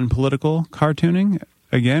non-political cartooning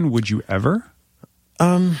again? Would you ever?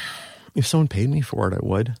 If someone paid me for it, I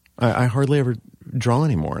would. I hardly ever draw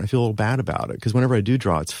anymore. I feel a little bad about it because whenever I do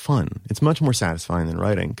draw, it's fun. It's much more satisfying than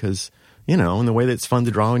writing because, in the way that it's fun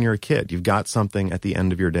to draw when you're a kid, you've got something at the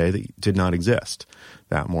end of your day that did not exist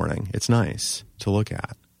that morning. It's nice to look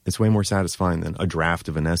at. It's way more satisfying than a draft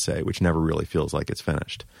of an essay, which never really feels like it's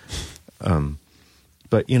finished.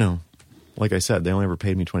 But, like I said, they only ever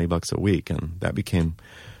paid me $20 a week, and that became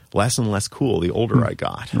less and less cool the older I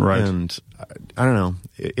got. Right. And I don't know.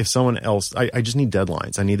 If someone else, I just need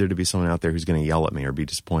deadlines. I need there to be someone out there who's going to yell at me or be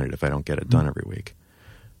disappointed if I don't get it done every week.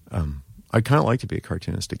 I'd kind of like to be a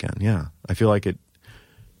cartoonist again. Yeah. I feel like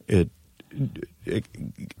it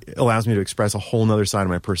allows me to express a whole nother side of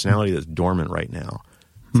my personality that's dormant right now.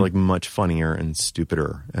 It's like much funnier and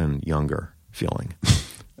stupider and younger feeling.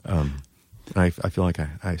 I feel like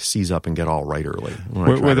I seize up and get all right early.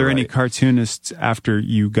 Were there any cartoonists after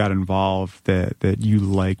you got involved that you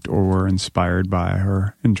liked or were inspired by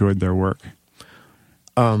or enjoyed their work?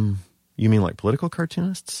 You mean like political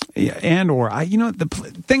cartoonists? Yeah,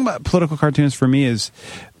 the thing about political cartoonists for me is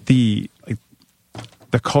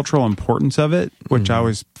the cultural importance of it, which I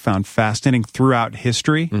always found fascinating throughout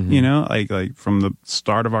history, you know, like from the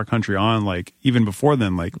start of our country on, like even before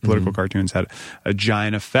then, like political cartoons had a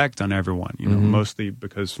giant effect on everyone, you know, mostly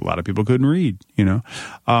because a lot of people couldn't read, you know.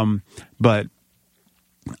 But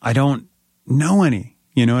I don't know any,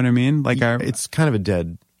 you know what I mean? Like it's kind of a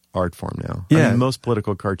dead art form now. Yeah. I mean, most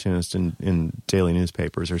political cartoonists in daily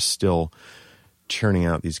newspapers are still churning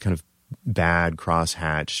out these kind of bad,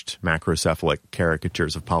 cross-hatched, macrocephalic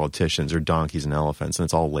caricatures of politicians or donkeys and elephants, and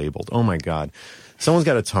it's all labeled. Oh my God. Someone's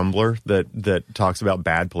got a Tumblr that talks about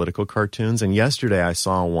bad political cartoons, and yesterday I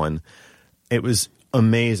saw one. It was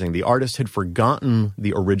amazing. The artist had forgotten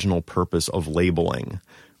the original purpose of labeling,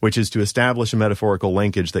 which is to establish a metaphorical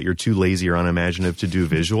linkage that you're too lazy or unimaginative to do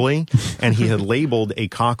visually, and he had labeled a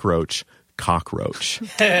cockroach.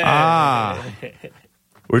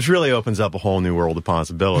 Which really opens up a whole new world of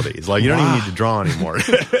possibilities. Like, you don't even need to draw anymore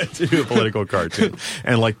to do a political cartoon.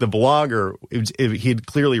 And like the blogger, he had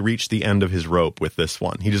clearly reached the end of his rope with this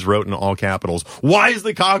one. He just wrote in all capitals, "Why is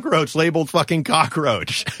the cockroach labeled fucking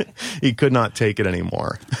cockroach?" He could not take it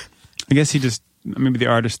anymore. I guess maybe the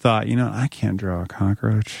artist thought, you know, I can't draw a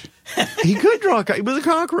cockroach. He could draw it was a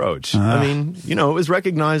cockroach. I mean, you know, it was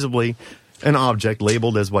recognizably an object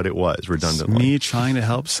labeled as what it was, redundantly. It's me trying to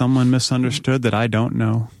help someone misunderstood that I don't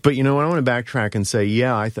know. But you know what? I want to backtrack and say,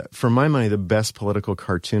 yeah, for my money, the best political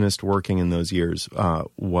cartoonist working in those years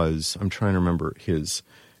was, I'm trying to remember his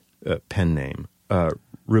pen name,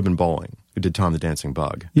 Reuben Bowling, who did Tom the Dancing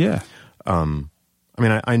Bug. Yeah. I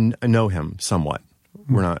mean, I know him somewhat.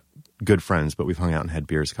 We're not good friends, but we've hung out and had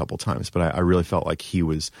beers a couple times. But I really felt like he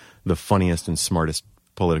was the funniest and smartest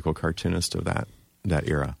political cartoonist of that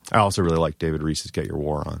era. I also really like David Reese's Get Your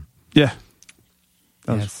War On. Yeah.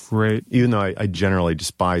 That was great. Even though I generally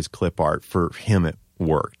despise clip art, for him it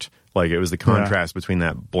worked. Like, it was the contrast between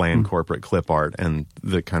that bland corporate clip art and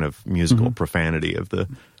the kind of musical profanity of the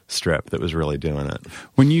strip that was really doing it.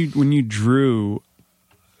 When you drew,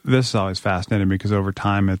 this is always fascinating because over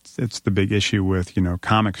time it's the big issue with, you know,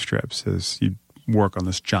 comic strips is you work on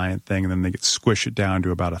this giant thing and then they get squish it down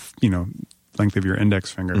to about length of your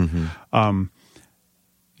index finger.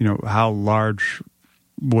 You know, how large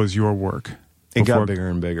was your work? It got bigger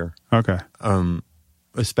and bigger. Okay.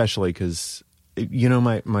 Especially because, you know,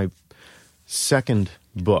 my second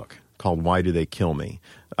book called Why Do They Kill Me?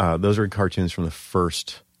 Those are cartoons from the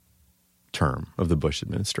first term of the Bush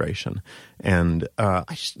administration. And I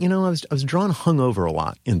was drawn hungover a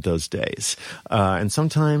lot in those days. And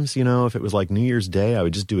sometimes, you know, if it was like New Year's Day, I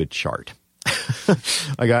would just do a chart.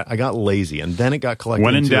 I got lazy, and then it got collected.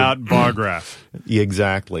 When in doubt, bar graph.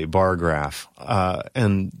 Exactly, bar graph.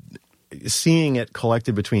 And seeing it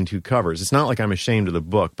collected between two covers, it's not like I'm ashamed of the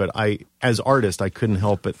book, but as artist, I couldn't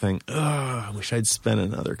help but think, I wish I'd spent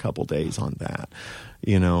another couple days on that.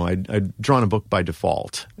 You know, I'd drawn a book by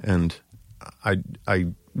default, and I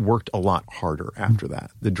worked a lot harder after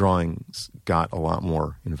that. The drawings got a lot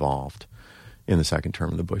more involved in the second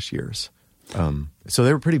term of the Bush years. So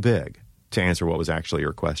they were pretty big, to answer what was actually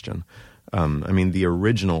your question. I mean, the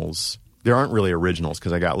originals, there aren't really originals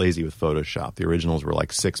because I got lazy with Photoshop. The originals were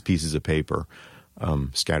like 6 pieces of paper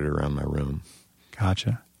scattered around my room.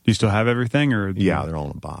 Gotcha. Do you still have everything? Or yeah, they're all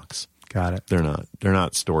in a box. Got it. They're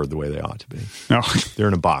not stored the way they ought to be. No. They're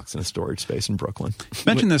in a box in a storage space in Brooklyn. You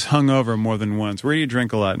mentioned this hungover more than once. Where do you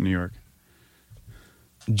drink a lot in New York?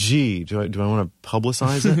 Gee, do I want to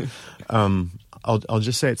publicize it? I'll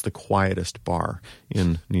just say it's the quietest bar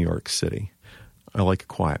in New York City. I like a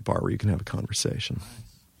quiet bar where you can have a conversation.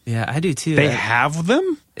 Yeah, I do too. They have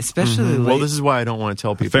them? Especially late. Well, this is why I don't want to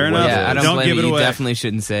tell people. Fair enough. Yeah, I Don't blame give it you. away. You definitely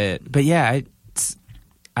shouldn't say it. But yeah,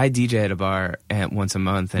 I DJ at a bar once a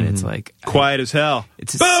month, and it's like Quiet as hell.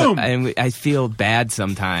 It's Boom! and I feel bad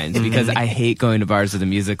sometimes because I hate going to bars with the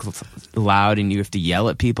music loud and you have to yell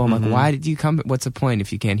at people. I'm like, why did you come? What's the point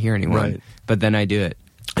if you can't hear anyone? Right. But then I do it.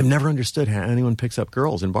 I've never understood how anyone picks up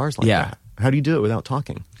girls in bars like that. How do you do it without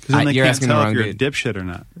talking? Because then they You're can't asking the tell wrong if you're dude. a dipshit or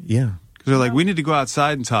not. Yeah. Because they're like, we need to go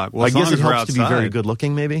outside and talk. Well, I as guess long it as we're helps to be outside. very good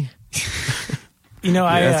looking, maybe. You know,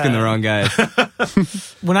 You're asking the wrong guy.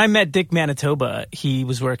 when I met Dick Manitoba, he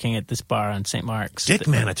was working at this bar on St. Mark's.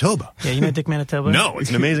 Manitoba. Yeah, you met Dick Manitoba? No,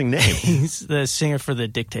 it's an amazing name. He's the singer for the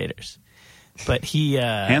Dictators. But he...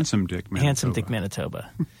 Handsome Dick Manitoba. Handsome Dick Manitoba.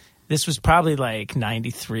 This was probably like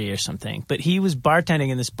 93 or something. But he was bartending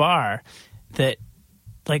in this bar that,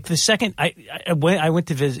 like, the second I went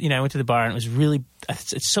to visit, I went to the bar and it was really,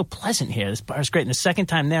 it's so pleasant here. This bar is great. And the second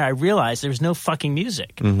time there, I realized there was no fucking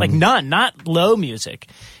music. Like, none, not low music.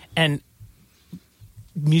 And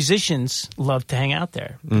musicians love to hang out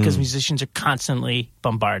there because musicians are constantly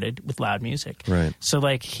bombarded with loud music. Right. So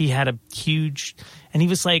like he had a huge, and he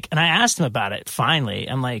was like, and I asked him about it finally.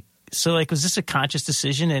 I'm like, so like, was this a conscious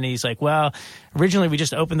decision? And he's like, well, originally we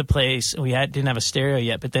just opened the place and we didn't have a stereo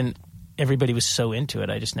yet, but then everybody was so into it,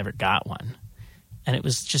 I just never got one. And it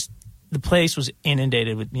was just, the place was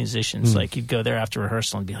inundated with musicians. Like you'd go there after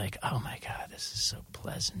rehearsal and be like, oh my God, this is so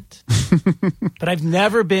pleasant. But I've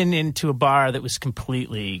never been into a bar that was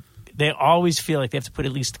completely, they always feel like they have to put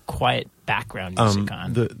at least quiet background music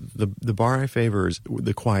on. The bar I favor is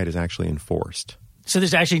the quiet is actually enforced. So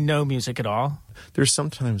there's actually no music at all? There's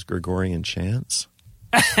sometimes Gregorian chants.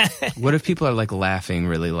 What if people are like laughing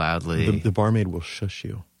really loudly? The barmaid will shush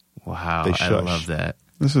you. Wow, They I shush. love that.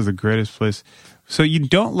 This is the greatest place. So you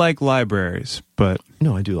don't like libraries, but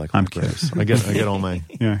No, I do like I'm libraries. I get all my.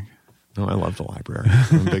 yeah. No, I love the library.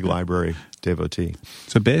 I'm a big library devotee.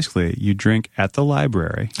 So basically, you drink at the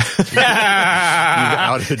library. You've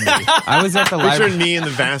outed me. I was at the Picture library. me in the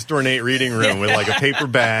vast ornate reading room with like a paper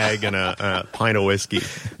bag and a pint of whiskey.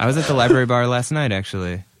 I was at the library bar last night,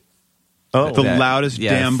 actually. Oh, The loudest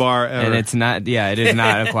Yes. damn bar ever. And it's not. Yeah, it is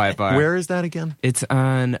not a quiet bar. where is that again? It's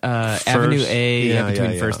on Avenue A Yeah,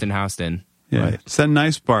 between yeah. First and Houston. yeah. Right. It's that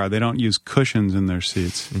nice bar. They don't use cushions in their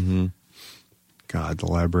seats. Mm-hmm. God, the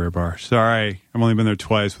library bar. Sorry, I've only been there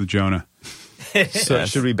twice with Jonah. So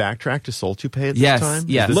should we backtrack to Soul Toupee at this Yes, time?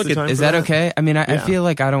 yes. Is, this Look the at- time Is for that okay? I mean, I Yeah. feel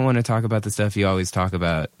like I don't want to talk about the stuff you always talk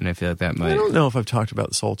about, and I feel like that I might. don't know if I've talked about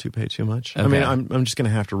the Soul Toupee too much. I Okay. mean, I'm just going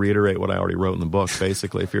to have to reiterate what I already wrote in the book,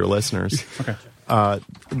 basically, for your listeners. Okay.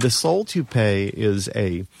 The Soul Toupee is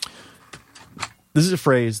this is a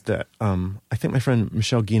phrase that I think my friend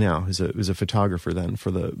Michelle Guinow, who's a photographer then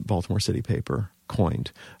for the Baltimore City paper,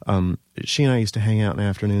 coined. She and I used to hang out in the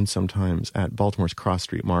afternoons sometimes at Baltimore's Cross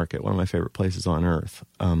Street Market, one of my favorite places on earth.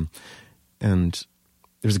 And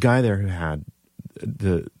there's a guy there who had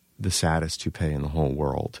the saddest toupee in the whole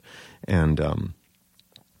world. And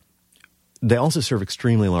they also serve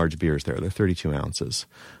extremely large beers there. They're 32 ounces.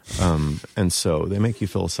 And so they make you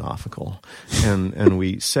philosophical. And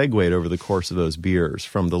we segued over the course of those beers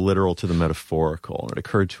from the literal to the metaphorical. And it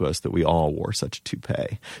occurred to us that we all wore such a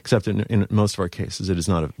toupee. Except in most of our cases, it is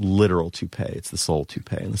not a literal toupee. It's the soul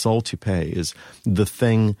toupee. And the soul toupee is the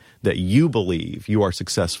thing that you believe you are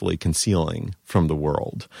successfully concealing from the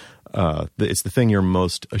world. It's the thing you're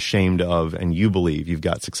most ashamed of and you believe you've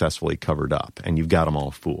got successfully covered up and you've got them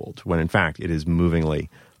all fooled, when in fact it is movingly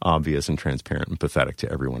obvious and transparent and pathetic to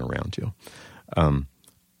everyone around you.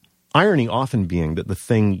 Irony often being that the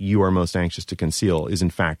thing you are most anxious to conceal is in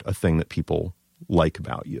fact a thing that people like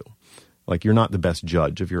about you. Like you're not the best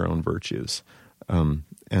judge of your own virtues.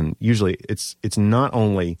 And usually it's not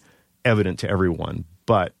only evident to everyone,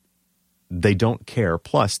 but they don't care.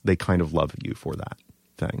 Plus they kind of love you for that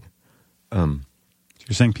thing.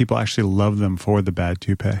 You're saying people actually love them for the bad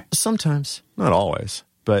toupee. Sometimes, not always,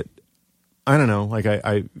 but I don't know. Like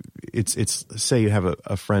it's say you have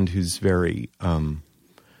a friend who's very,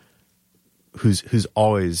 who's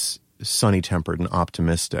always sunny-tempered and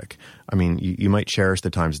optimistic. I mean, you might cherish the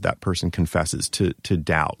times that person confesses to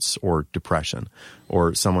doubts or depression,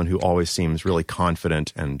 or someone who always seems really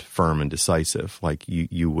confident and firm and decisive. Like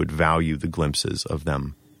you would value the glimpses of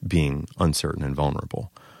them being uncertain and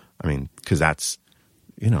vulnerable. I mean, because that's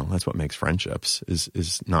what makes friendships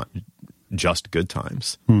is not just good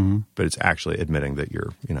times, but it's actually admitting that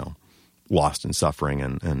you're, lost in suffering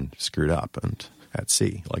and screwed up and at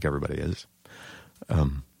sea like everybody is. I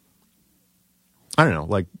don't know,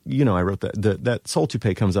 like, I wrote that Soul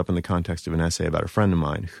Toupee comes up in the context of an essay about a friend of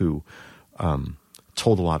mine who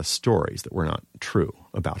told a lot of stories that were not true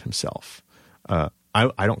about himself. I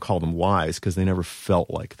don't call them lies because they never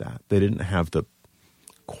felt like that. They didn't have the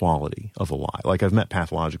quality of a lie. Like I've met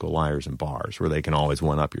pathological liars in bars where they can always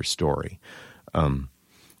one up your story.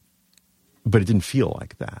 But it didn't feel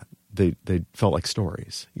like that. They felt like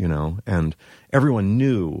stories, and everyone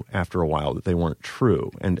knew after a while that they weren't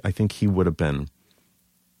true. And I think he would have been,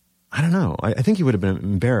 I don't know, I think he would have been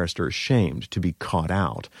embarrassed or ashamed to be caught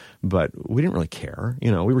out, but we didn't really care.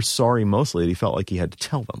 We were sorry mostly that he felt like he had to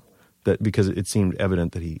tell them that, because it seemed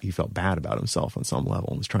evident that he felt bad about himself on some level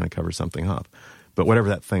and was trying to cover something up. But whatever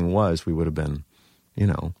that thing was, we would have been,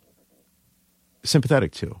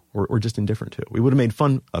 sympathetic to or just indifferent to. We would have made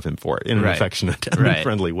fun of him for it in an affectionate and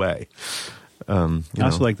friendly way. I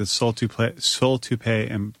also like that Soul Toupee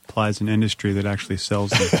implies an industry that actually sells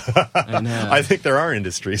them. I know. I think there are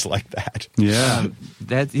industries like that. Yeah.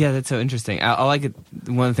 That's so interesting. I like it.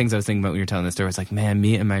 One of the things I was thinking about when you were telling this story was like, man,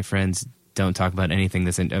 me and my friends don't talk about anything.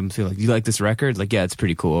 I feel like, you like this record? Like, yeah, it's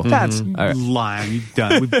pretty cool. That's lying.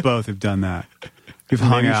 We both have done that. We've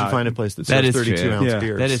hung Maybe you out. should find a place that That serves is 32 true. ounce Yeah.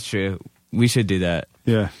 beers. That is true. We should do that.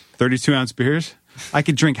 Yeah, 32-ounce beers. I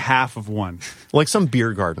could drink half of one. Like some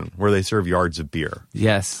beer garden where they serve yards of beer.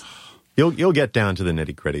 Yes. You'll get down to the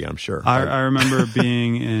nitty gritty, I'm sure. I remember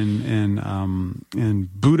being in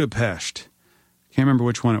Budapest. Can't remember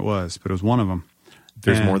which one it was, but it was one of them.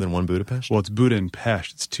 There's And- more than one Budapest? Well, it's Buda and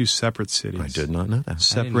Pest. It's two separate cities. I did not know that.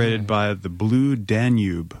 Separated by the blue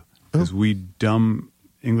Danube, as we dumb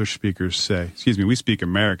English speakers say. Excuse me, we speak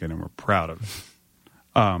American and we're proud of it.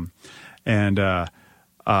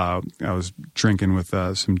 I was drinking with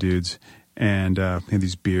some dudes and had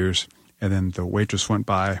these beers, and then the waitress went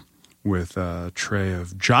by with a tray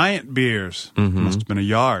of giant beers. Must have been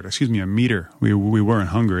a meter. We were in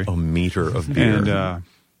Hungary. A meter of beer. And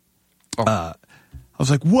I was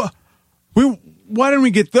like, "What? Why didn't we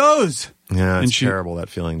get those?" yeah, and it's she- terrible, that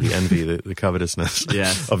feeling, the envy, the covetousness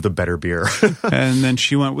Yes. of the better beer. And then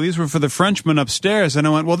she went, "Well, these were for the Frenchmen upstairs." And I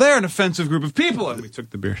went, "Well, they're an offensive group of people." And we took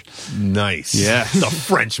the beers. Nice. Yes. The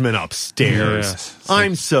Frenchman upstairs. Yes.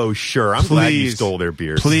 I'm so sure. I'm glad you stole their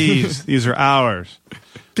beers. Please, these are ours.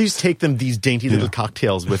 Please take them, these dainty little Yeah.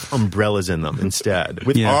 cocktails with umbrellas in them instead,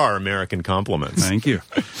 with Yeah. our American compliments. Thank you.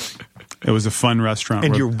 It was a fun restaurant.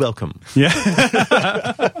 And where- you're welcome. Yeah.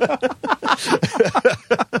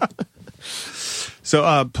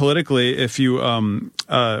 So politically, if you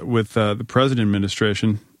with the president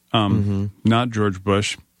administration, not George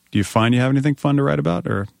Bush, do you find you have anything fun to write about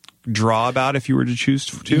or draw about if you were to choose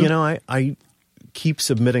to? You know, I keep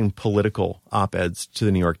submitting political op-eds to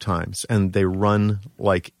the New York Times, and they run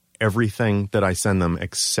like everything that I send them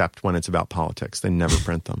except when it's about politics. They never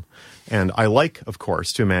print them. And I like, of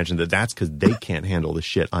course, to imagine that that's because they can't handle the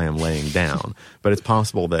shit I am laying down. But it's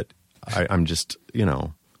possible that I'm just,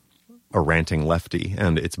 a ranting lefty,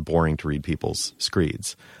 and it's boring to read people's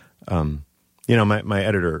screeds. My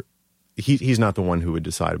editor, he's not the one who would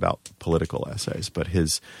decide about political essays, but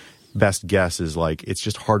his best guess is like, it's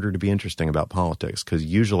just harder to be interesting about politics because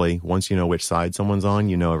usually once you know which side someone's on,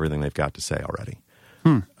 you know everything they've got to say already.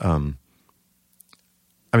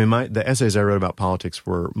 The essays I wrote about politics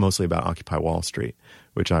were mostly about Occupy Wall Street,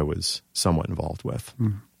 which I was somewhat involved with.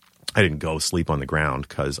 I didn't go sleep on the ground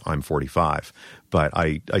because I'm 45, but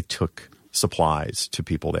I took supplies to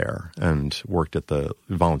people there and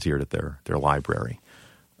volunteered at their library.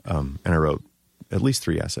 And I wrote at least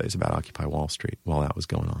 3 essays about Occupy Wall Street while that was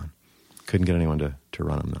going on. Couldn't get anyone to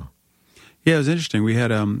run them, though. Yeah, it was interesting. We had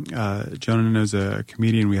Jonah knows a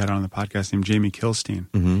comedian we had on the podcast named Jamie Kilstein,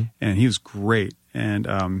 and he was great. And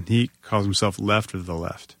he calls himself left of the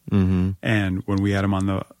left. And when we had him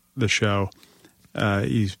on the show,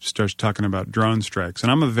 he starts talking about drone strikes.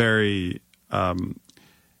 And I'm a very, I'm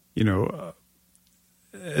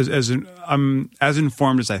as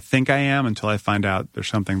informed as I think I am until I find out there's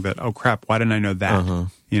something that, oh crap, why didn't I know that?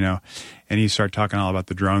 And he started talking all about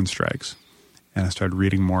the drone strikes. And I started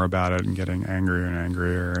reading more about it and getting angrier and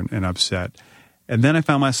angrier and upset. And then I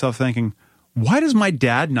found myself thinking, why does my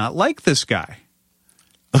dad not like this guy?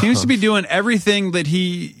 He seems to be doing everything that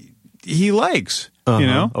he likes,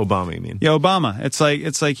 Obama, you mean? Yeah, Obama. It's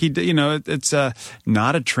like he, it's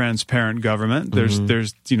not a transparent government. There's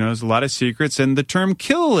a lot of secrets, and the term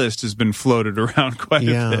kill list has been floated around quite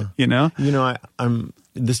a bit,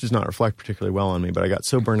 This does not reflect particularly well on me, but I got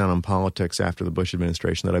so burned out on politics after the Bush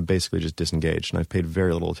administration that I basically just disengaged, and I've paid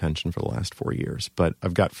very little attention for the last 4 years. But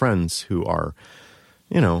I've got friends who are,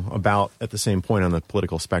 about at the same point on the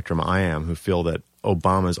political spectrum I am, who feel that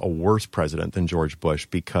Obama's a worse president than George Bush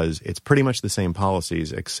because it's pretty much the same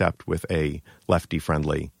policies except with a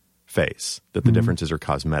lefty-friendly face, that the differences are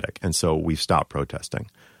cosmetic. And so we've stopped protesting.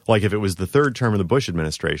 Like if it was the third term of the Bush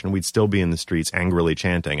administration, we'd still be in the streets angrily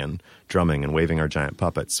chanting and drumming and waving our giant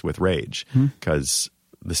puppets with rage because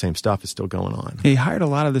the same stuff is still going on. He hired a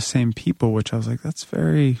lot of the same people, which I was like, that's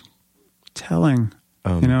very telling,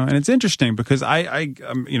 And it's interesting because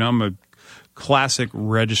I'm a classic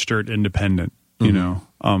registered independent,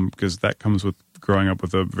 because that comes with growing up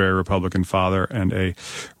with a very Republican father and a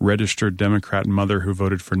registered Democrat mother who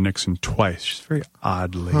voted for Nixon twice. She's a very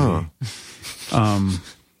odd lady.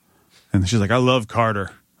 And she's like, I love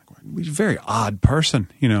Carter. He's a very odd person,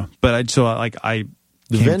 But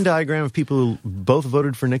the Venn diagram of people who both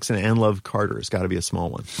voted for Nixon and loved Carter has got to be a small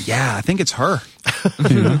one. Yeah, I think it's her.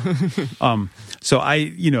 So I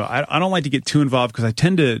don't like to get too involved because I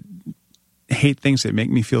tend to hate things that make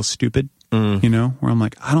me feel stupid. Where I'm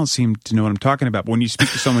like, I don't seem to know what I'm talking about. But when you speak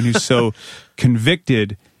to someone who's so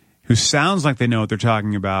convicted, who sounds like they know what they're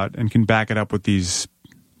talking about and can back it up with these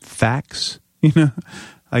facts,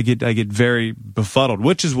 I get very befuddled,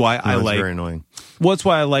 which is why I That's like. very annoying. Well, that's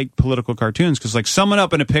why I like political cartoons, because like summing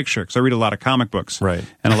up in a picture, because I read a lot of comic books, Right.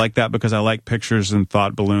 And I like that because I like pictures and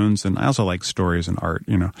thought balloons, and I also like stories and art,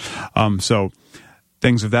 so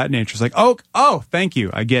things of that nature. It's like, oh, thank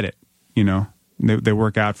you, I get it, they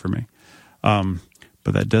work out for me,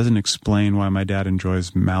 but that doesn't explain why my dad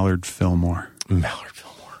enjoys Mallard Fillmore. Mallard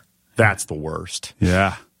Fillmore. That's the worst.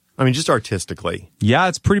 Yeah, I mean, just artistically. yeah,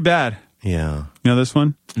 it's pretty bad. Yeah. You know this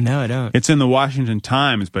one? No, I don't. It's in the Washington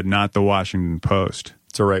Times, but not the Washington Post.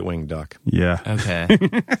 It's a right-wing duck. Yeah. Okay.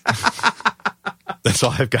 That's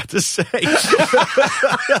all I've got to say. I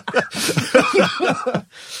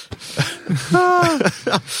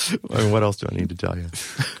mean, what else do I need to tell you?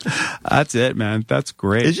 That's it, man. That's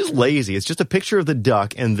great. It's just lazy. It's just a picture of the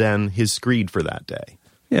duck and then his screed for that day.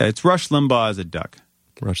 Yeah, it's Rush Limbaugh as a duck.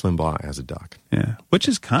 Rush Limbaugh as a duck. Yeah, which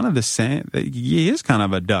is kind of the same. He is kind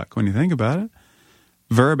of a duck when you think about it.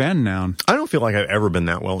 Verb and noun. I don't feel like I've ever been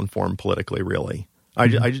that well informed politically, really.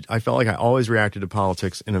 I felt like I always reacted to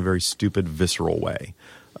politics in a very stupid, visceral way.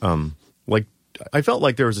 I felt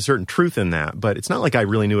like there was a certain truth in that, but it's not like I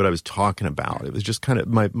really knew what I was talking about. It was just kind of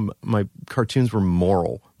my cartoons were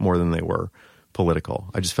moral more than they were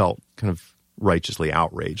political. I just felt kind of righteously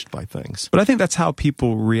outraged by things. But I think that's how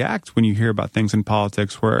people react when you hear about things in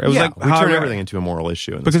politics, where it was like we how turn I- everything into a moral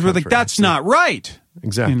issue. In because this we're like, country. that's not right.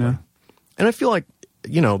 Exactly. You know? And I feel like,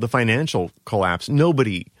 the financial collapse,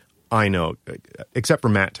 nobody I know, except for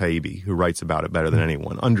Matt Taibbi, who writes about it better than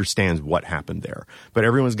anyone, understands what happened there. But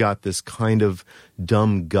everyone's got this kind of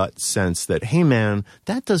dumb gut sense that, hey, man,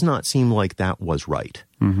 that does not seem like that was right.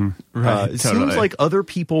 Mm-hmm. Right. It seems like other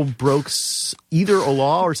people broke either a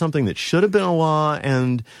law or something that should have been a law,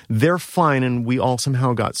 and they're fine, and we all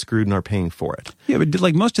somehow got screwed and are paying for it. Yeah, but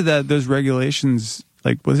like most of those regulations,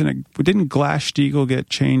 like didn't Glass-Steagall get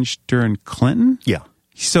changed during Clinton? Yeah.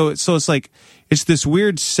 So it's like it's this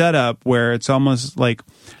weird setup where it's almost like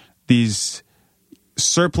these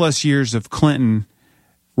surplus years of Clinton,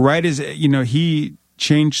 right as he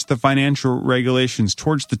changed the financial regulations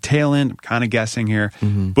towards the tail end. I'm kind of guessing here.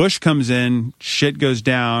 Mm-hmm. Bush comes in, shit goes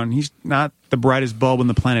down. He's not the brightest bulb on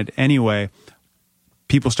the planet anyway.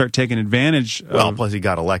 People start taking advantage. Well, plus he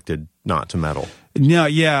got elected not to meddle. No,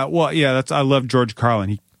 yeah, well, yeah. I love George Carlin.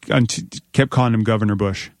 He kept calling him Governor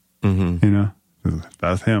Bush. Mm-hmm.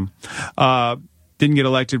 That's him. Didn't get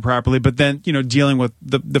elected properly, but then dealing with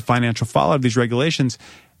the financial fallout of these regulations,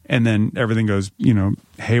 and then everything goes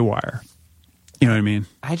haywire. You know what I mean?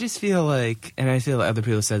 I just feel like, and I feel like other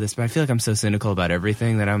people said this, but I feel like I'm so cynical about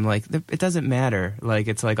everything that I'm like, it doesn't matter. Like,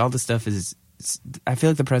 it's like all the stuff is, I feel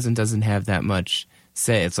like the president doesn't have that much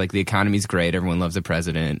say. It's like the economy's great, everyone loves the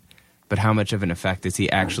president, but how much of an effect does he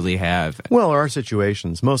actually have? Well, there are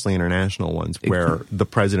situations, mostly international ones, where the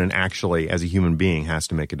president actually, as a human being, has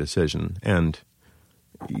to make a decision. And,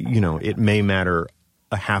 it may matter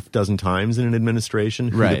a half dozen times in an administration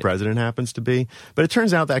who the president happens to be. But it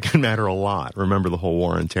turns out that can matter a lot. Remember the whole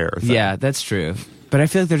war on terror thing. Yeah, that's true. But I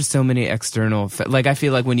feel like there's so many external, I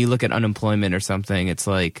feel like when you look at unemployment or something, it's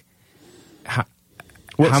like...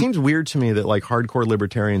 It seems weird to me that hardcore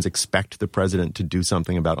libertarians expect the president to do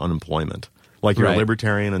something about unemployment. Like you're a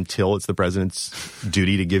libertarian until it's the president's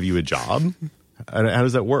duty to give you a job. How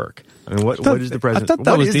does that work? I mean, what is the president?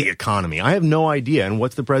 What is the economy? I have no idea. And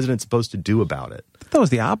what's the president supposed to do about it? That was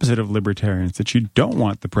the opposite of libertarians, that you don't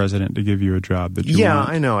want the president to give you a job that you want.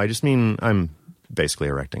 I know. I just mean I'm basically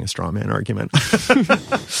erecting a straw man argument. I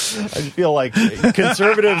just feel like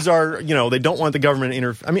conservatives are, they don't want the government to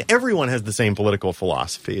interfere. I mean, everyone has the same political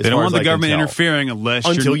philosophy. They don't want the government interfering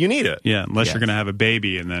until you need it. Yeah, unless you're going to have a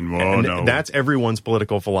baby, and then, no. That's everyone's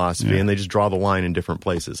political philosophy, and they just draw the line in different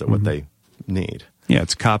places at what they need. Yeah,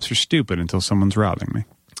 it's cops are stupid until someone's robbing me.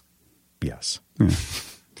 Yes. Yeah.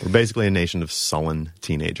 We're basically a nation of sullen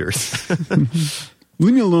teenagers.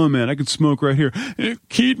 Leave me alone, man. I could smoke right here. It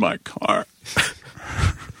keyed my car.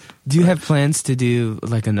 Do you have plans to do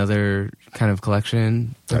another kind of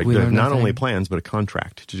collection? Not only plans, but a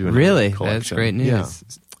contract to do another collection. That's great news.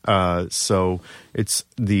 Yeah. So it's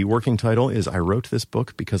the working title is I Wrote This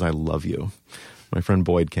Book Because I Love You. My friend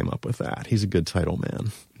Boyd came up with that. He's a good title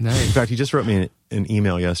man. Nice. In fact, he just wrote me an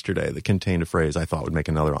email yesterday that contained a phrase I thought would make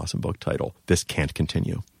another awesome book title. This Can't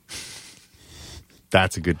Continue.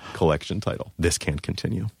 That's a good collection title. This Can't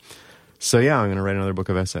Continue. So yeah, I'm going to write another book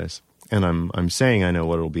of essays. And I'm saying I know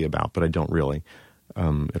what it'll be about, but I don't really.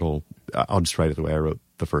 I'll just write it the way I wrote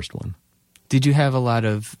the first one. Did you have a lot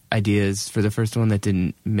of ideas for the first one that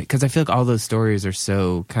didn't? Because I feel like all those stories are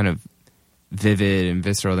so kind of vivid and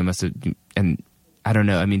visceral. They must have, and I don't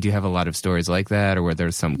know. I mean, do you have a lot of stories like that, or where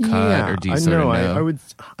there's some cut, or do you I sort of know?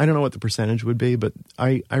 I don't know what the percentage would be, but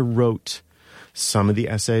I wrote some of the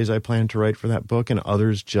essays I planned to write for that book, and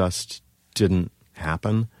others just didn't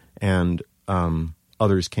happen, and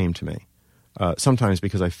others came to me. Sometimes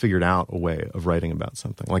because I figured out a way of writing about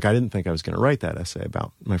something. Like, I didn't think I was going to write that essay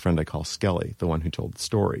about my friend I call Skelly, the one who told the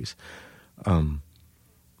stories.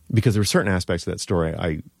 Because there were certain aspects of that story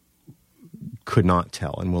I could not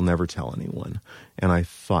tell and will never tell anyone. And I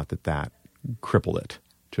thought that crippled it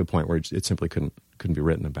to a point where it simply couldn't be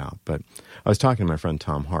written about. But I was talking to my friend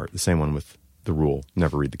Tom Hart, the same one with the rule,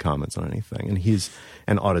 never read the comments on anything. And he's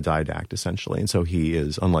an autodidact, essentially. And so he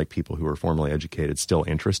is, unlike people who are formally educated, still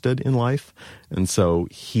interested in life. And so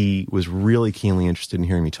he was really keenly interested in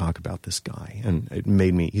hearing me talk about this guy. And it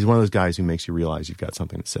made me, he's one of those guys who makes you realize you've got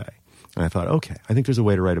something to say. And I thought, okay, I think there's a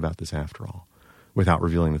way to write about this after all, without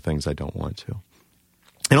revealing the things I don't want to.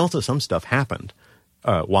 And also some stuff happened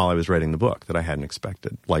while I was writing the book that I hadn't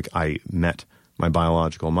expected. Like, I met my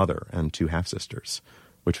biological mother and 2 half-sisters,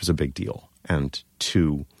 which was a big deal. And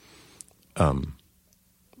it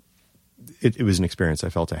was an experience I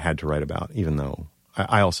felt I had to write about, even though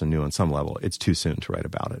I also knew on some level it's too soon to write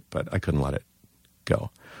about it, but I couldn't let it go.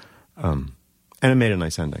 And it made a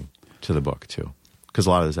nice ending to the book, too, because a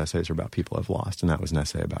lot of those essays are about people I've lost, and that was an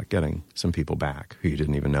essay about getting some people back who you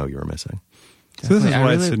didn't even know you were missing. So this is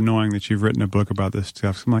why it's annoying that you've written a book about this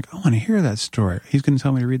stuff. So I'm like, I want to hear that story. He's going to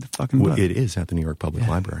tell me to read the fucking book. It is at the New York Public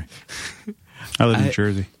Library. I live in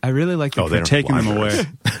Jersey. I really like the they're taking them away.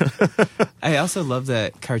 I also love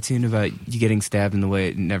that cartoon about you getting stabbed and the way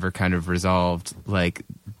it never kind of resolved. Like,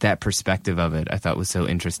 that perspective of it, I thought was so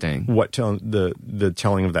interesting. What, the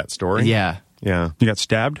telling of that story? Yeah. Yeah. You got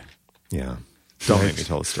stabbed? Yeah. Don't make me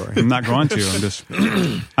tell the story. I'm not going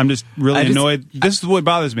to. I'm just really annoyed. This is what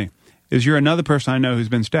bothers me, is you're another person I know who's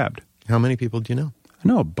been stabbed. How many people do you know? I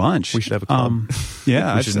know a bunch. We should have a club.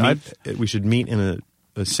 Yeah. We should meet in a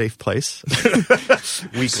safe place.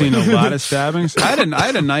 We've seen a lot of stabbings. I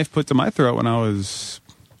had a knife put to my throat when I was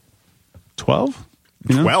 12.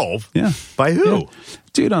 12? Yeah. By who? Yeah.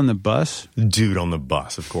 Dude on the bus. Dude on the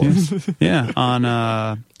bus, of course. Yeah.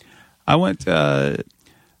 I went,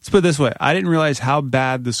 let's put it this way. I didn't realize how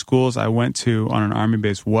bad the schools I went to on an Army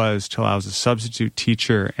base was till I was a substitute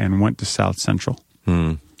teacher and went to South Central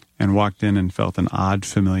and walked in and felt an odd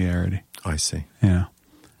familiarity. I see. Yeah.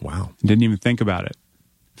 Wow. Didn't even think about it.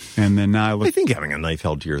 And then now I think having a knife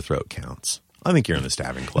held to your throat counts. I think you're in the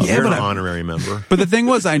stabbing club. Yeah, you're an honorary member. But the thing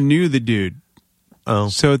was, I knew the dude. Oh.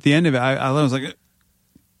 So at the end of it, I was like,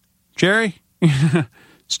 Jerry,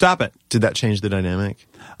 stop it. Did that change the dynamic?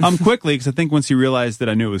 Quickly, because I think once he realized that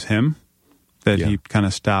I knew it was him, that he kind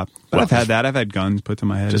of stopped. But I've had that. I've had guns put to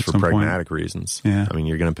my head just at for some pragmatic point. reasons. Yeah. I mean,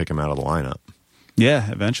 you're going to pick him out of the lineup.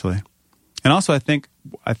 Yeah, eventually. And also, I think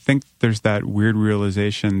there's that weird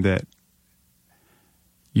realization that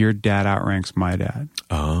your dad outranks my dad.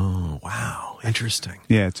 Oh, wow. Interesting.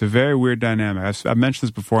 Yeah, it's a very weird dynamic. I've mentioned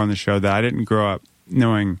this before on the show that I didn't grow up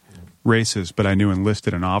knowing races, but I knew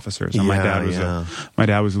enlisted and officers. And my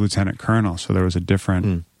dad was a lieutenant colonel, so there was a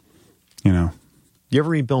different, You ever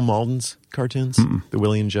read Bill Malden's cartoons? The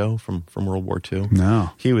Willie and Joe from World War II?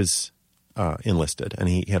 No. He was enlisted, and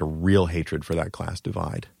he had a real hatred for that class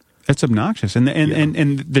divide. It's obnoxious, and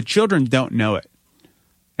the children don't know it,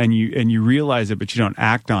 and you realize it, but you don't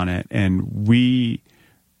act on it. And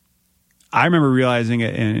I remember realizing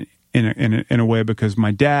it in a way because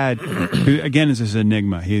my dad, who again is this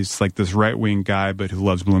enigma. He's like this right-wing guy, but who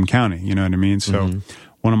loves Bloom County. You know what I mean? So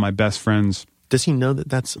one of my best friends. Does he know that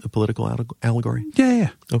that's a political allegory?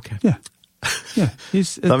 Yeah. Okay. Yeah.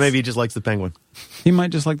 Thought maybe he just likes the Penguin. He might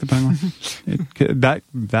just like the Penguin.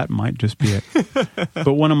 That might just be it.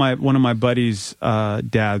 But one of my buddies'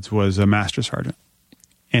 dads was a master sergeant,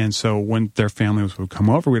 and so when their family would come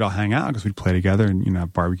over, we'd all hang out because we'd play together and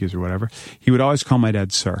have barbecues or whatever. He would always call my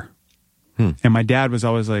dad sir, and my dad was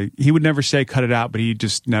always like, he would never say cut it out, but he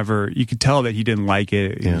just never. You could tell that he didn't like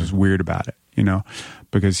it. He was weird about it,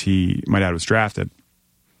 because my dad was drafted,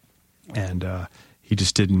 and he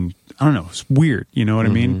just didn't. I don't know. It's weird. You know what I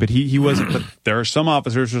mean? But he wasn't. But there are some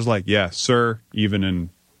officers who's like, yeah, sir, even in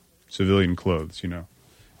civilian clothes. You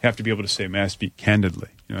have to be able to say, may I speak candidly?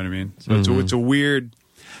 You know what I mean? So it's a weird.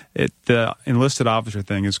 The enlisted officer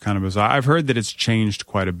thing is kind of bizarre. I've heard that it's changed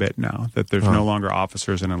quite a bit now. That there's no longer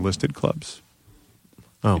officers in enlisted clubs.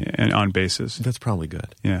 Oh, and on bases. That's probably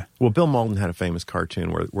good. Yeah. Well, Bill Malden had a famous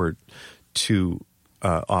cartoon where two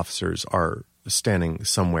officers are standing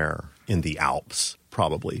somewhere in the Alps,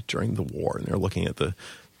 probably during the war, and they're looking at the,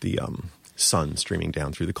 sun streaming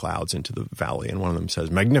down through the clouds into the valley, and one of them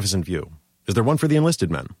says, "Magnificent view." Is there one for the enlisted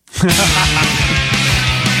men?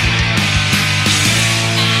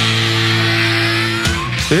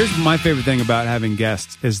 So here's my favorite thing about having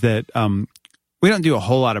guests is that we don't do a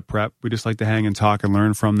whole lot of prep. We just like to hang and talk and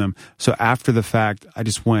learn from them. So after the fact, I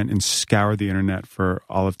just went and scoured the internet for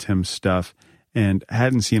all of Tim's stuff and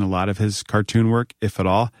hadn't seen a lot of his cartoon work, if at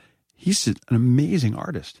all. He's an amazing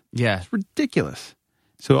artist. Yeah. It's ridiculous.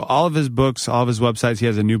 So all of his books, all of his websites, he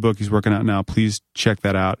has a new book he's working on now. Please check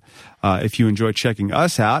that out. If you enjoy checking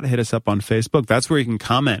us out, hit us up on Facebook. That's where you can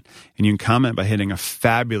comment. And you can comment by hitting a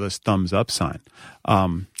fabulous thumbs up sign.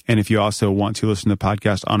 And if you also want to listen to the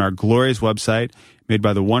podcast on our glorious website made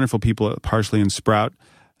by the wonderful people at Parsley and Sprout.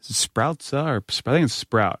 Is it Sprouts? Or I think it's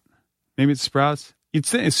Sprout. Maybe it's Sprouts.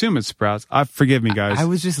 You'd assume it's Sprouts. Forgive me, guys. I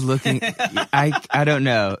was just looking. I don't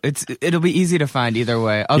know. It'll be easy to find either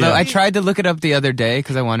way. Although Yeah. I tried to look it up the other day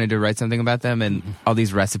because I wanted to write something about them, and all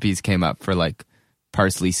these recipes came up for like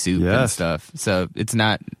parsley soup and Yes. stuff. So it's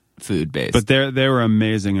not food based. But they were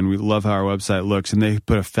amazing, and we love how our website looks. And they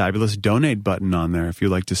put a fabulous donate button on there if you'd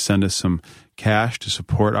like to send us some cash to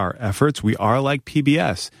support our efforts. We are like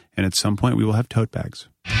PBS, and at some point we will have tote bags.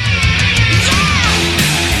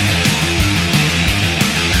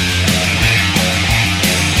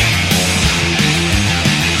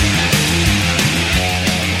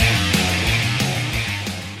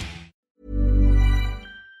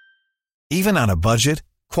 Even on a budget,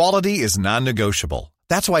 quality is non-negotiable.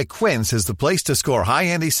 That's why Quince is the place to score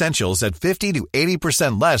high-end essentials at 50 to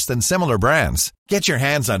 80% less than similar brands. Get your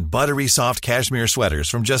hands on buttery soft cashmere sweaters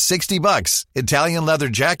from just $60, Italian leather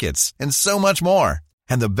jackets, and so much more.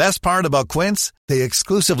 And the best part about Quince, they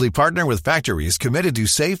exclusively partner with factories committed to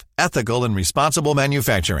safe, ethical, and responsible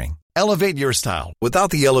manufacturing. Elevate your style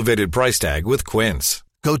without the elevated price tag with Quince.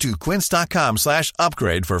 Go to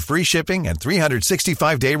quince.com/upgrade for free shipping and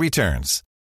 365-day returns.